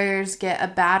justice warriors get a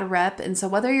bad rep. And so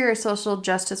whether you're a social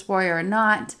justice warrior or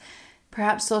not,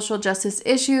 perhaps social justice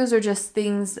issues are just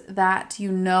things that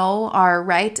are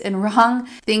right and wrong,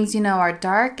 things are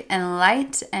dark and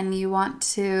light, and you want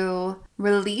to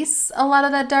release a lot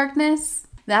of that darkness.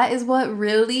 That is what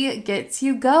really gets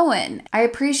you going. I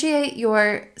appreciate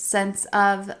your sense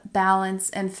of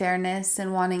balance and fairness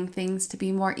and wanting things to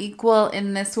be more equal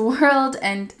in this world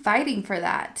and fighting for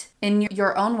that in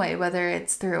your own way, whether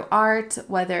it's through art,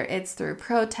 whether it's through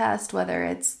protest, whether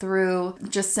it's through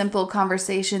just simple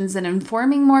conversations and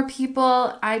informing more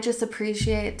people. I just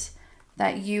appreciate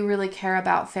that you really care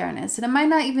about fairness. And it might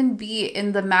not even be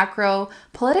in the macro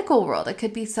political world. It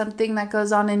could be something that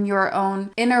goes on in your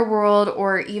own inner world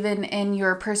or even in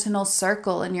your personal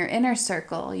circle, in your inner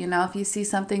circle. If you see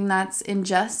something that's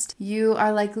unjust, you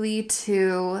are likely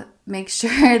to make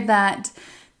sure that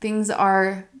things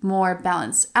are more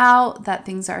balanced out, that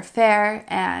things are fair.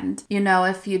 And,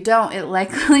 if you don't, it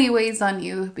likely weighs on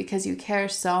you because you care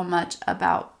so much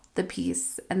about the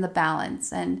peace and the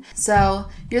balance. And so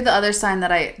you're the other sign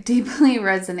that I deeply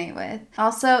resonate with.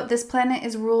 Also, this planet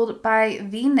is ruled by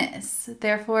Venus.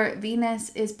 Therefore, Venus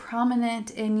is prominent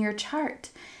in your chart.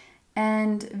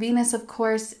 And Venus, of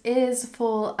course, is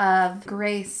full of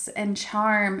grace and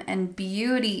charm and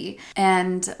beauty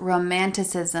and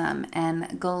romanticism and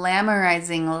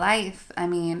glamorizing life.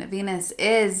 Venus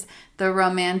is the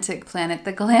romantic planet,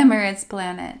 the glamorous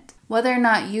planet. Whether or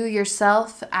not you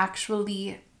yourself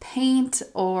actually paint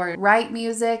or write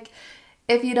music,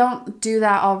 if you don't do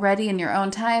that already in your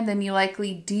own time, then you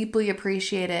likely deeply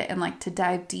appreciate it and like to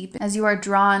dive deep as you are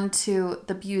drawn to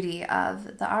the beauty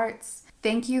of the arts.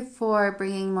 Thank you for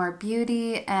bringing more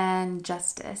beauty and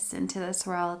justice into this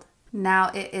world.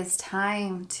 Now it is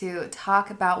time to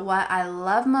talk about what I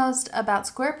love most about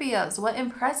Scorpios. What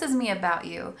impresses me about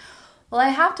you? Well, I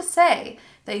have to say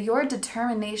that your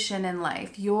determination in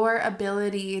life, your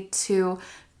ability to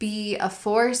be a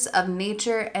force of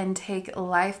nature and take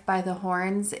life by the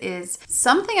horns is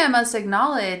something I must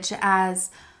acknowledge,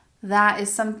 as that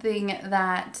is something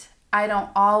that I don't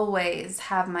always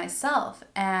have myself.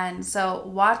 And so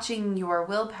watching your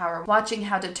willpower, watching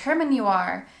how determined you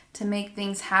are to make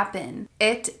things happen,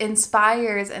 it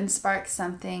inspires and sparks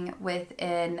something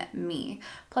within me.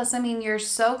 Plus, you're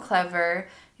so clever.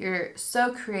 You're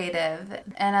so creative,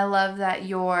 and I love that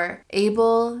you're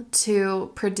able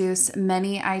to produce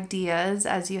many ideas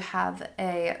as you have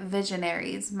a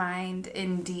visionary's mind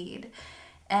indeed.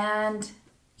 And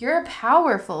you're a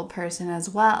powerful person as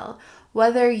well.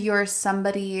 Whether you're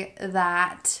somebody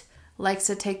that likes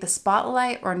to take the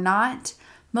spotlight or not?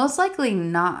 Most likely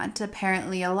not.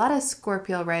 Apparently, a lot of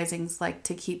Scorpio risings like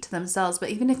to keep to themselves, but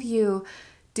even if you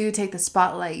do take the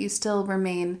spotlight, you still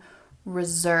remain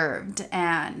reserved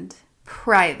and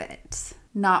private,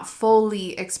 not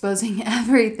fully exposing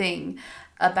everything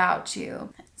about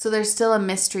you. So there's still a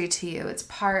mystery to you. It's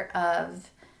part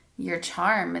of your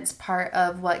charm. It's part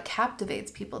of what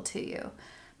captivates people to you.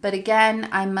 But again,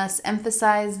 I must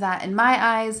emphasize that in my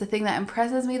eyes, the thing that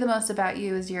impresses me the most about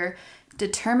you is your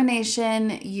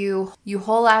determination. You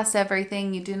whole-ass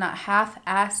everything. You do not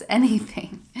half-ass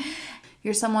anything.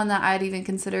 You're someone that I'd even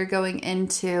consider going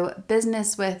into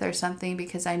business with or something,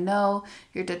 because I know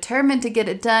you're determined to get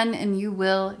it done and you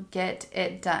will get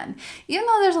it done. Even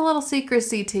though there's a little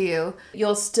secrecy to you,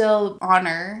 you'll still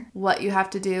honor what you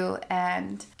have to do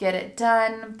and get it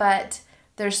done. But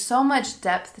there's so much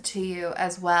depth to you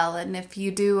as well. And if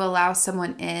you do allow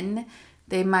someone in,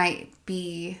 they might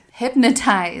be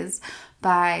hypnotized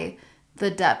by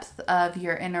the depth of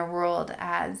your inner world,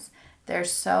 as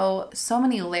there's so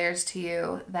many layers to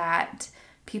you that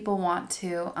people want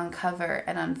to uncover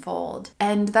and unfold.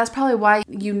 And that's probably why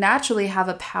you naturally have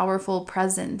a powerful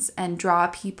presence and draw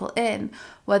people in,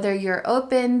 whether you're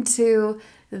open to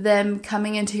them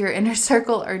coming into your inner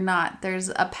circle or not. There's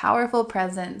a powerful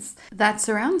presence that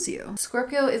surrounds you.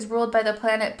 Scorpio is ruled by the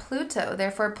planet Pluto.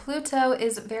 Therefore, Pluto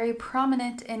is very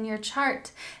prominent in your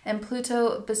chart, and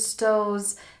Pluto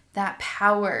bestows that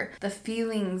power, the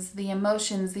feelings, the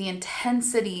emotions, the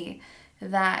intensity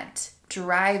that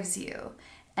drives you.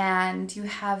 And you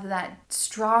have that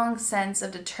strong sense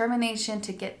of determination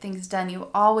to get things done. You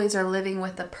always are living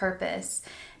with a purpose,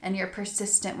 and you're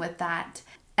persistent with that.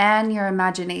 And your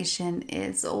imagination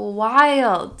is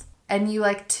wild. And you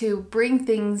like to bring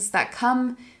things that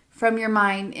come from your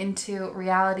mind into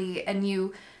reality, and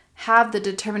you have the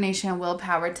determination and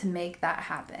willpower to make that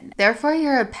happen. Therefore,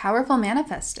 you're a powerful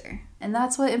manifester. And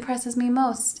that's what impresses me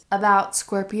most about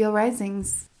Scorpio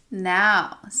risings.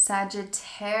 Now,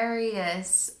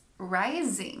 Sagittarius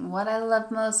rising. What I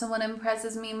love most and what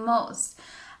impresses me most.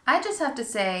 I just have to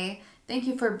say, thank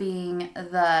you for being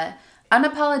the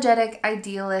unapologetic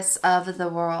idealist of the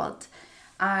world.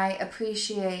 I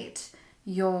appreciate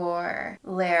your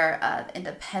layer of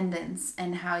independence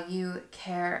and how you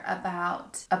care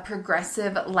about a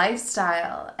progressive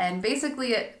lifestyle. And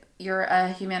basically, you're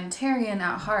a humanitarian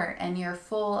at heart, and you're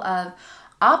full of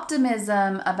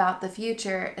optimism about the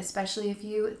future, especially if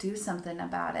you do something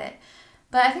about it.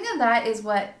 But I think that is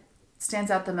what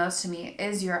stands out the most to me,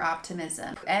 is your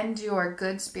optimism and your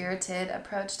good-spirited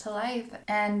approach to life.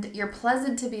 And you're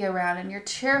pleasant to be around, and you're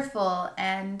cheerful,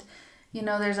 and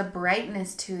there's a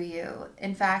brightness to you.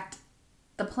 In fact,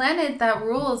 the planet that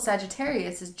rules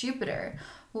Sagittarius is Jupiter,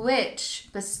 which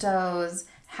bestows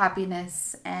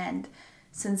happiness and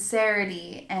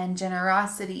sincerity and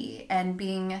generosity and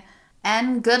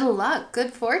good luck,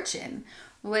 good fortune,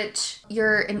 which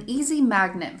you're an easy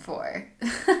magnet for.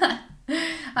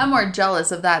 I'm more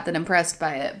jealous of that than impressed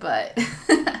by it, but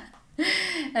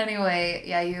anyway,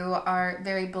 yeah, you are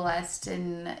very blessed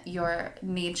in your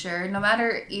nature. No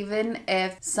matter, even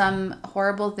if some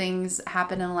horrible things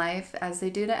happen in life, as they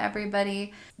do to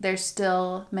everybody, there's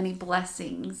still many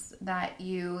blessings that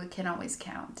you can always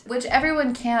count, which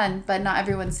everyone can, but not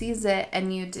everyone sees it,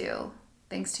 and you do,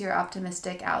 thanks to your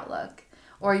optimistic outlook,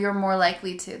 or you're more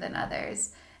likely to than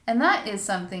others. And that is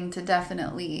something to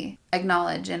definitely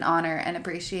acknowledge and honor and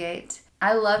appreciate.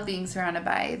 I love being surrounded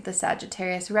by the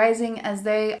Sagittarius rising, as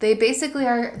they basically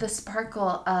are the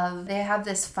sparkle of, they have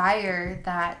this fire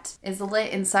that is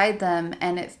lit inside them,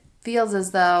 and it feels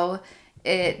as though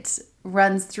it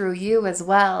runs through you as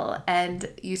well, and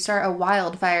you start a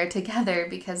wildfire together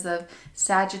because of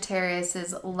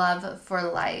Sagittarius's love for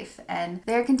life and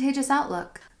their contagious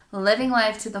outlook. Living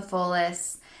life to the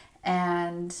fullest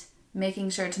and making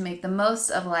sure to make the most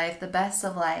of life, the best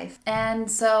of life. And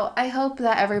so I hope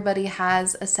that everybody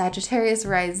has a Sagittarius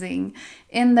rising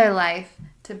in their life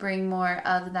to bring more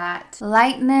of that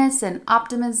lightness and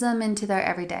optimism into their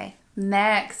everyday.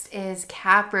 Next is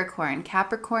Capricorn.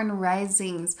 Capricorn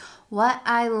risings. What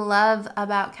I love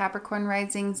about Capricorn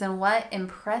risings and what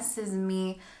impresses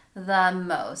me the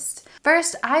most.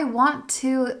 First, I want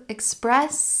to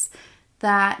express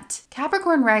that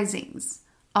Capricorn risings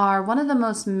are one of the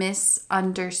most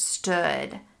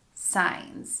misunderstood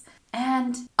signs,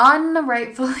 and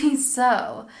unrightfully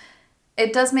so.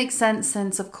 It does make sense,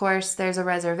 since of course there's a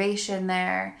reservation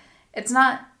there.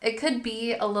 It could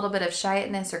be a little bit of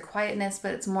shyness or quietness,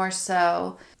 but it's more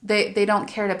so they don't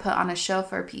care to put on a show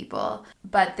for people,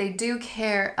 but they do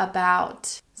care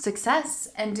about success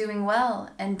and doing well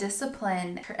and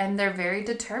discipline, and they're very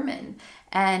determined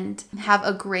and have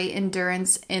a great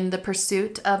endurance in the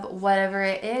pursuit of whatever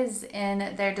it is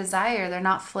in their desire. They're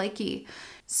not flaky.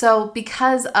 So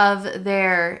because of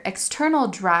their external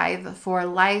drive for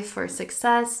life or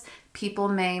success, people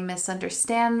may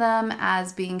misunderstand them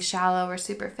as being shallow or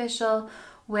superficial,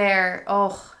 where,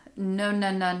 oh, no,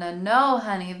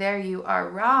 honey, there you are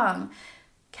wrong.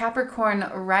 Capricorn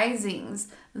risings,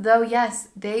 though yes,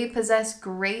 they possess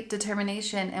great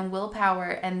determination and willpower,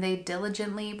 and they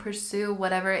diligently pursue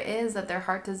whatever it is that their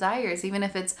heart desires, even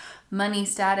if it's money,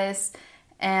 status,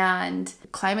 and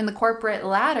climbing the corporate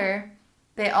ladder.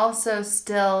 They also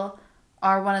still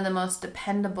are one of the most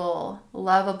dependable,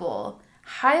 lovable,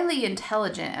 highly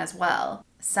intelligent as well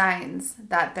signs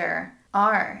that there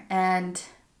are. And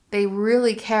they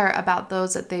really care about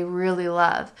those that they really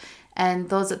love. And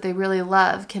those that they really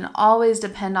love can always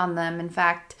depend on them. In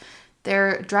fact,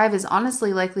 their drive is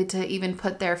honestly likely to even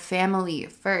put their family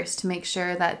first to make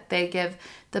sure that they give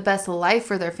the best life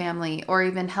for their family or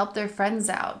even help their friends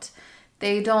out.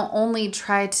 They don't only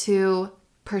try to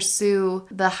pursue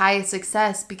the highest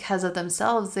success because of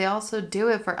themselves. They also do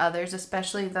it for others,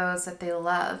 especially those that they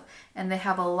love. And they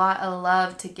have a lot of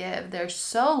love to give. They're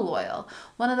so loyal,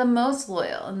 one of the most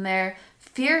loyal, and they're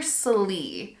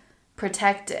fiercely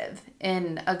protective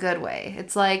in a good way.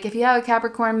 It's like if you have a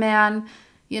Capricorn man,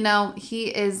 he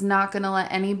is not going to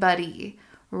let anybody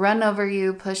run over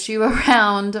you, push you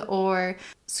around, or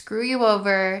screw you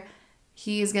over.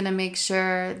 He's going to make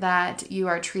sure that you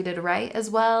are treated right as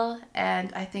well.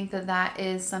 And I think that that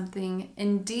is something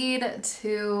indeed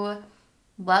to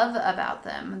love about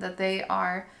them, that they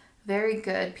are very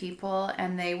good people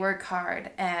and they work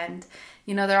hard. And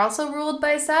they're also ruled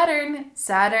by Saturn.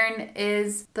 Saturn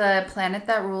is the planet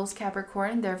that rules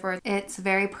Capricorn. Therefore, it's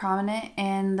very prominent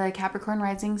in the Capricorn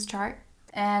risings chart.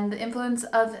 And the influence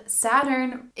of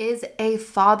Saturn is a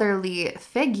fatherly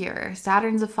figure.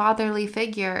 Saturn's a fatherly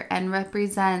figure and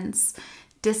represents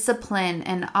discipline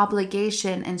and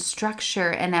obligation and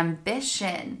structure and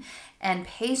ambition and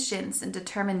patience and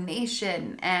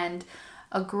determination and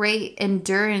a great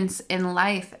endurance in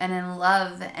life and in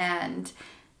love. And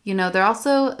they're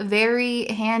also very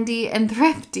handy and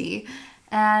thrifty.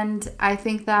 And I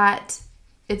think that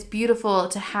it's beautiful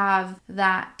to have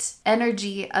that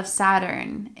energy of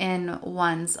Saturn in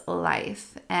one's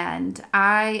life. And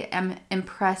I am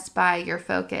impressed by your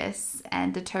focus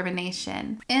and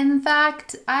determination. In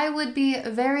fact, I would be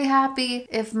very happy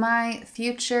if my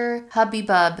future hubby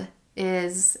bub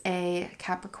is a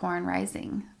Capricorn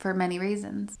rising for many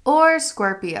reasons. Or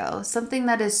Scorpio, something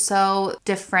that is so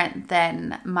different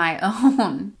than my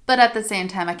own. But at the same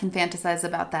time, I can fantasize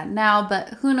about that now, but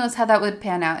who knows how that would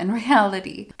pan out in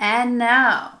reality. And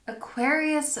now,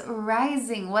 Aquarius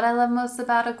rising. What I love most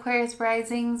about Aquarius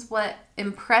risings, what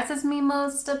impresses me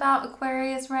most about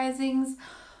Aquarius risings,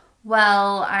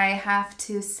 well, I have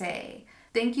to say,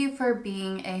 thank you for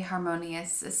being a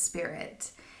harmonious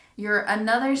spirit. You're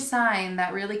another sign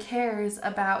that really cares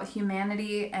about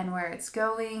humanity and where it's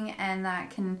going, and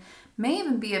that may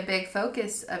even be a big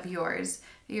focus of yours.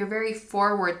 You're very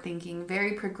forward thinking,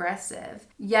 very progressive.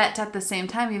 Yet at the same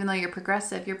time, even though you're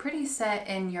progressive, you're pretty set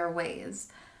in your ways,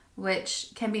 which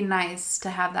can be nice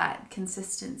to have that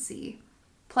consistency.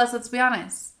 Plus, let's be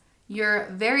honest, you're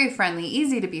very friendly,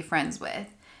 easy to be friends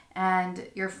with. And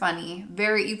you're funny.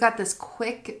 You've got this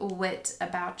quick wit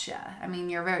about you. I mean,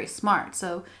 you're very smart,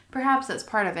 so perhaps that's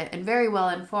part of it, and very well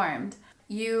informed.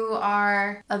 You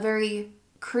are a very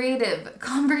creative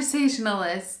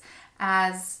conversationalist,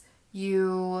 as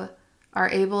you are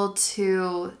able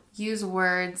to use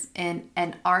words in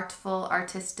an artful,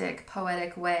 artistic,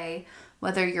 poetic way,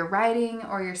 whether you're writing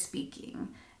or you're speaking.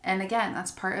 And again,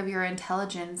 that's part of your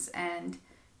intelligence and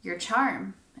your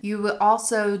charm. You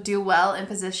also do well in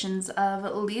positions of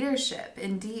leadership,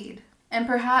 indeed. And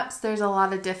perhaps there's a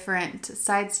lot of different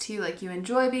sides to you, like you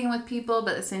enjoy being with people,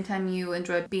 but at the same time you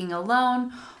enjoy being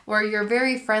alone, or you're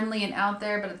very friendly and out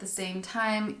there, but at the same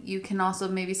time you can also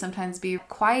maybe sometimes be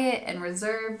quiet and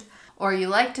reserved, or you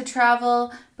like to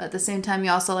travel, but at the same time you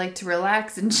also like to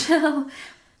relax and chill.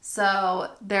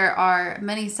 So there are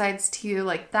many sides to you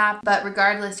like that, but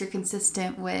regardless, you're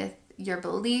consistent with your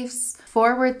beliefs,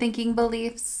 forward-thinking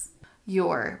beliefs,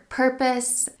 your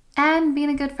purpose, and being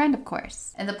a good friend, of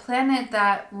course. And the planet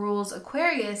that rules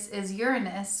Aquarius is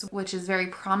Uranus, which is very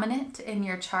prominent in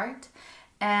your chart.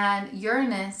 And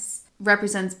Uranus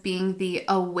represents being the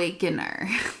awakener,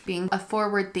 being a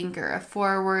forward thinker, a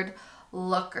forward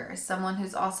looker, someone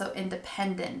who's also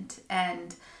independent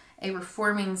and a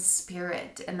reforming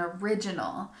spirit, and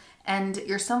original, And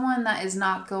you're someone that is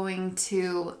not going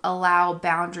to allow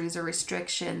boundaries or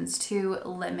restrictions to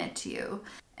limit you.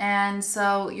 And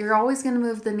so you're always going to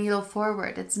move the needle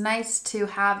forward. It's nice to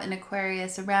have an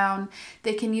Aquarius around.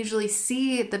 They can usually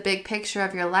see the big picture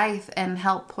of your life and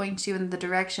help point you in the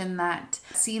direction that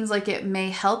seems like it may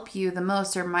help you the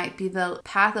most or might be the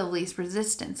path of least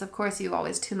resistance. Of course, you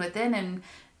always tune within and,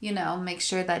 make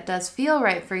sure that does feel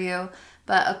right for you.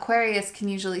 But Aquarius can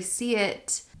usually see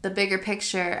it, the bigger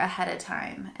picture, ahead of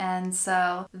time. And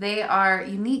so they are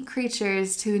unique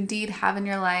creatures to indeed have in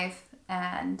your life,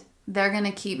 and they're going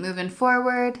to keep moving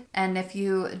forward. And if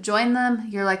you join them,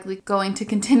 you're likely going to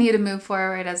continue to move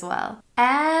forward as well.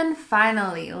 And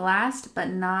finally, last but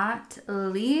not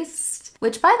least,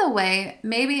 which by the way,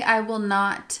 maybe I will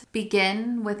not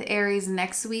begin with Aries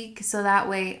next week, so that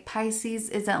way Pisces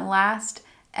isn't last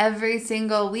every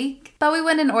single week. But we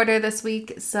went in order this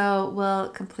week, so we'll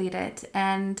complete it.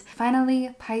 And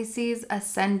finally, Pisces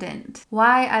Ascendant.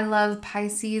 Why I love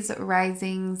Pisces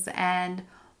risings and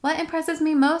what impresses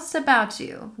me most about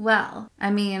you? Well,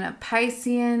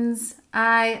 Pisceans,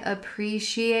 I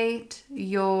appreciate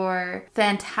your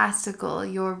fantastical,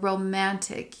 your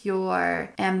romantic,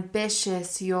 your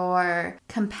ambitious, your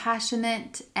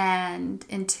compassionate and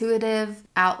intuitive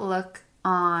outlook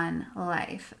on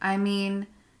life.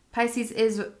 Pisces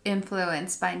is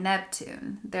influenced by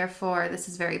Neptune. Therefore, this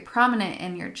is very prominent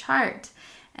in your chart.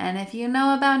 And if you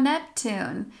know about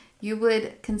Neptune, you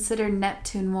would consider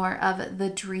Neptune more of the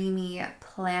dreamy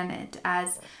planet.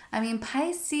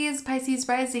 Pisces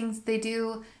risings, they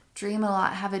do dream a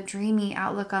lot, have a dreamy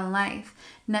outlook on life.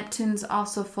 Neptune's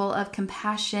also full of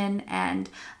compassion and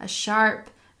a sharp,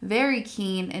 very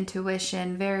keen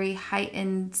intuition, very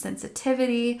heightened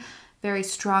sensitivity, very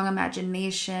strong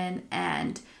imagination,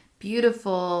 and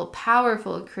beautiful,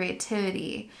 powerful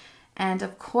creativity. And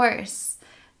of course,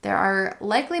 there are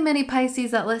likely many Pisces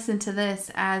that listen to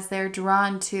this as they're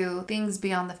drawn to things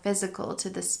beyond the physical, to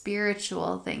the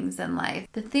spiritual things in life.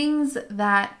 The things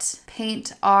that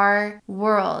paint our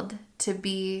world to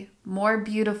be more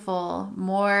beautiful,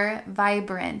 more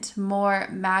vibrant, more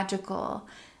magical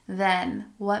than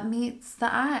what meets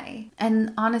the eye.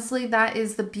 And honestly, that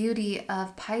is the beauty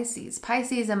of Pisces.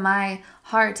 Pisces in my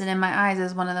heart and in my eyes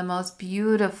is one of the most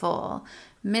beautiful,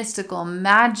 mystical,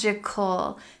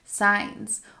 magical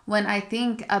signs. When I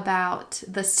think about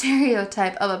the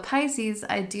stereotype of a Pisces,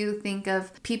 I do think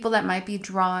of people that might be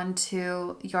drawn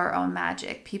to your own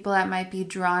magic, people that might be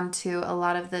drawn to a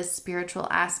lot of the spiritual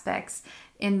aspects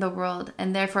in the world.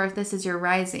 And therefore, if this is your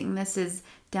rising, this is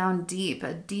down deep,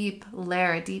 a deep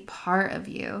layer, a deep part of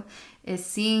you, is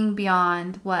seeing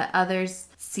beyond what others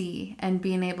see and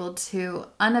being able to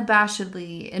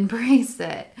unabashedly embrace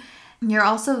it. You're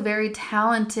also very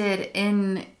talented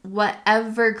in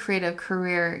whatever creative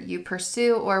career you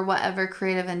pursue or whatever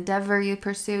creative endeavor you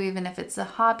pursue, even if it's a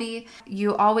hobby.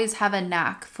 You always have a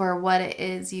knack for what it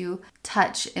is you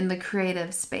touch in the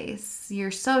creative space.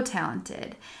 You're so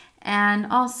talented. And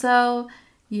also,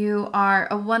 you are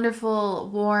a wonderful,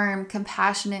 warm,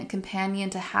 compassionate companion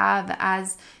to have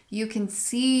as you can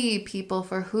see people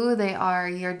for who they are.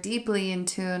 You're deeply in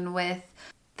tune with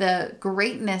the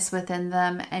greatness within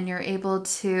them, and you're able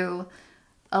to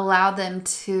allow them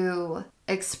to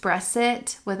express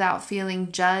it without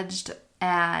feeling judged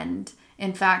and,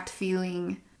 in fact,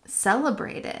 feeling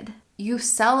celebrated. You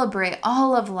celebrate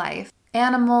all of life,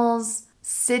 animals,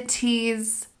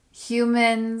 cities,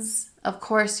 humans, of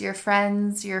course, your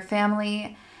friends, your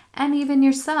family, and even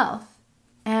yourself.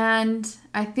 And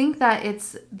I think that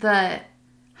it's the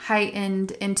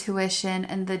heightened intuition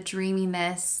and the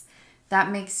dreaminess that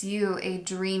makes you a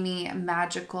dreamy,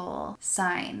 magical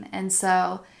sign. And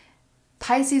so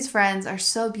Pisces friends are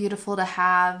so beautiful to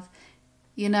have.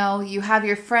 You have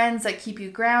your friends that keep you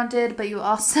grounded, but you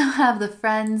also have the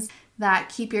friends that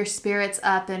keep your spirits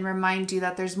up and remind you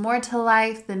that there's more to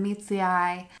life than meets the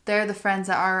eye. They're the friends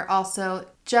that are also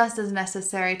just as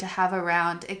necessary to have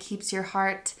around. It keeps your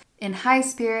heart in high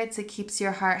spirits. It keeps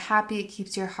your heart happy. It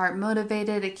keeps your heart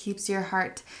motivated. It keeps your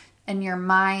heart and your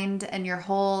mind and your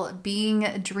whole being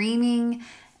dreaming.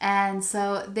 And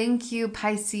so thank you,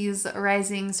 Pisces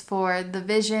risings, for the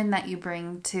vision that you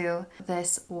bring to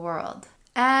this world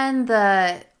and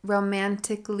the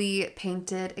romantically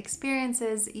painted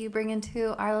experiences you bring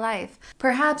into our life.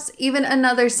 Perhaps even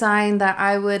another sign that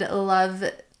I would love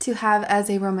to have as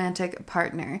a romantic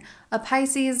partner. A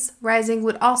Pisces rising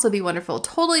would also be wonderful.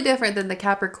 Totally different than the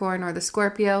Capricorn or the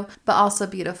Scorpio, but also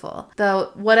beautiful.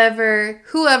 Though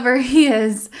whoever he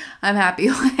is, I'm happy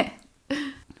with.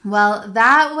 Well,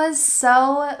 that was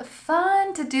so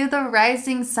fun to do the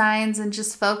rising signs and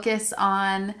just focus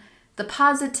on the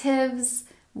positives,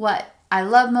 what I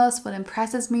love most, what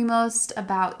impresses me most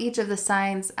about each of the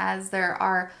signs, as there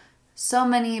are so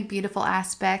many beautiful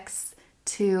aspects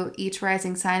to each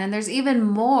rising sign, and there's even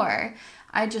more.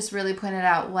 I just really pointed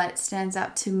out what stands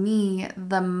out to me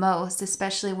the most,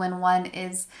 especially when one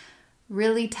is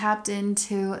really tapped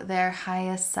into their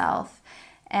highest self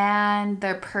and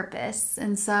their purpose.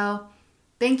 And so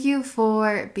thank you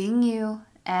for being you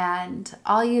and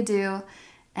all you do.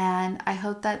 And I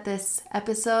hope that this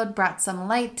episode brought some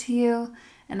light to you.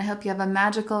 And I hope you have a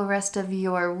magical rest of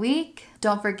your week.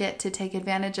 Don't forget to take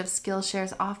advantage of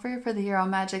Skillshare's offer for the Euro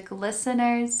Magic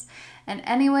listeners. And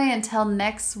anyway, until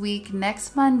next week,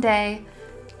 next Monday,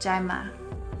 Jai Ma.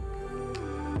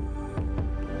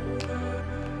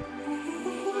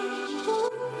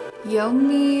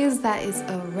 Yomis, that is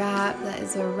a wrap. That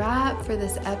is a wrap for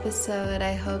this episode.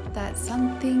 I hope that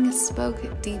something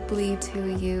spoke deeply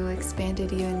to you,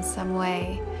 expanded you in some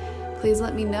way. Please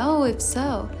let me know if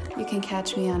so. You can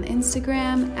catch me on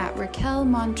Instagram at Raquel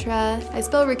Mantra. I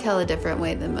spell Raquel a different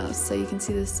way than most, so you can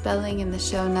see the spelling in the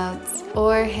show notes.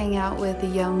 Or hang out with the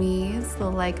Yomis, the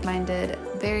like-minded,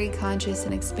 very conscious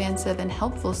and expansive and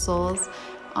helpful souls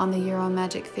on the Euro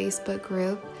Magic Facebook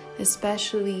group,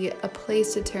 especially a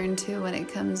place to turn to when it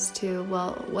comes to,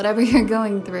 well, whatever you're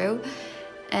going through.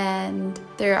 And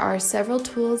there are several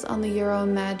tools on the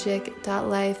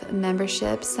euromagic.life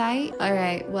membership site. All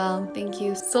right, well, thank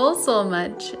you so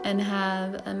much, and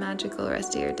have a magical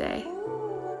rest of your day.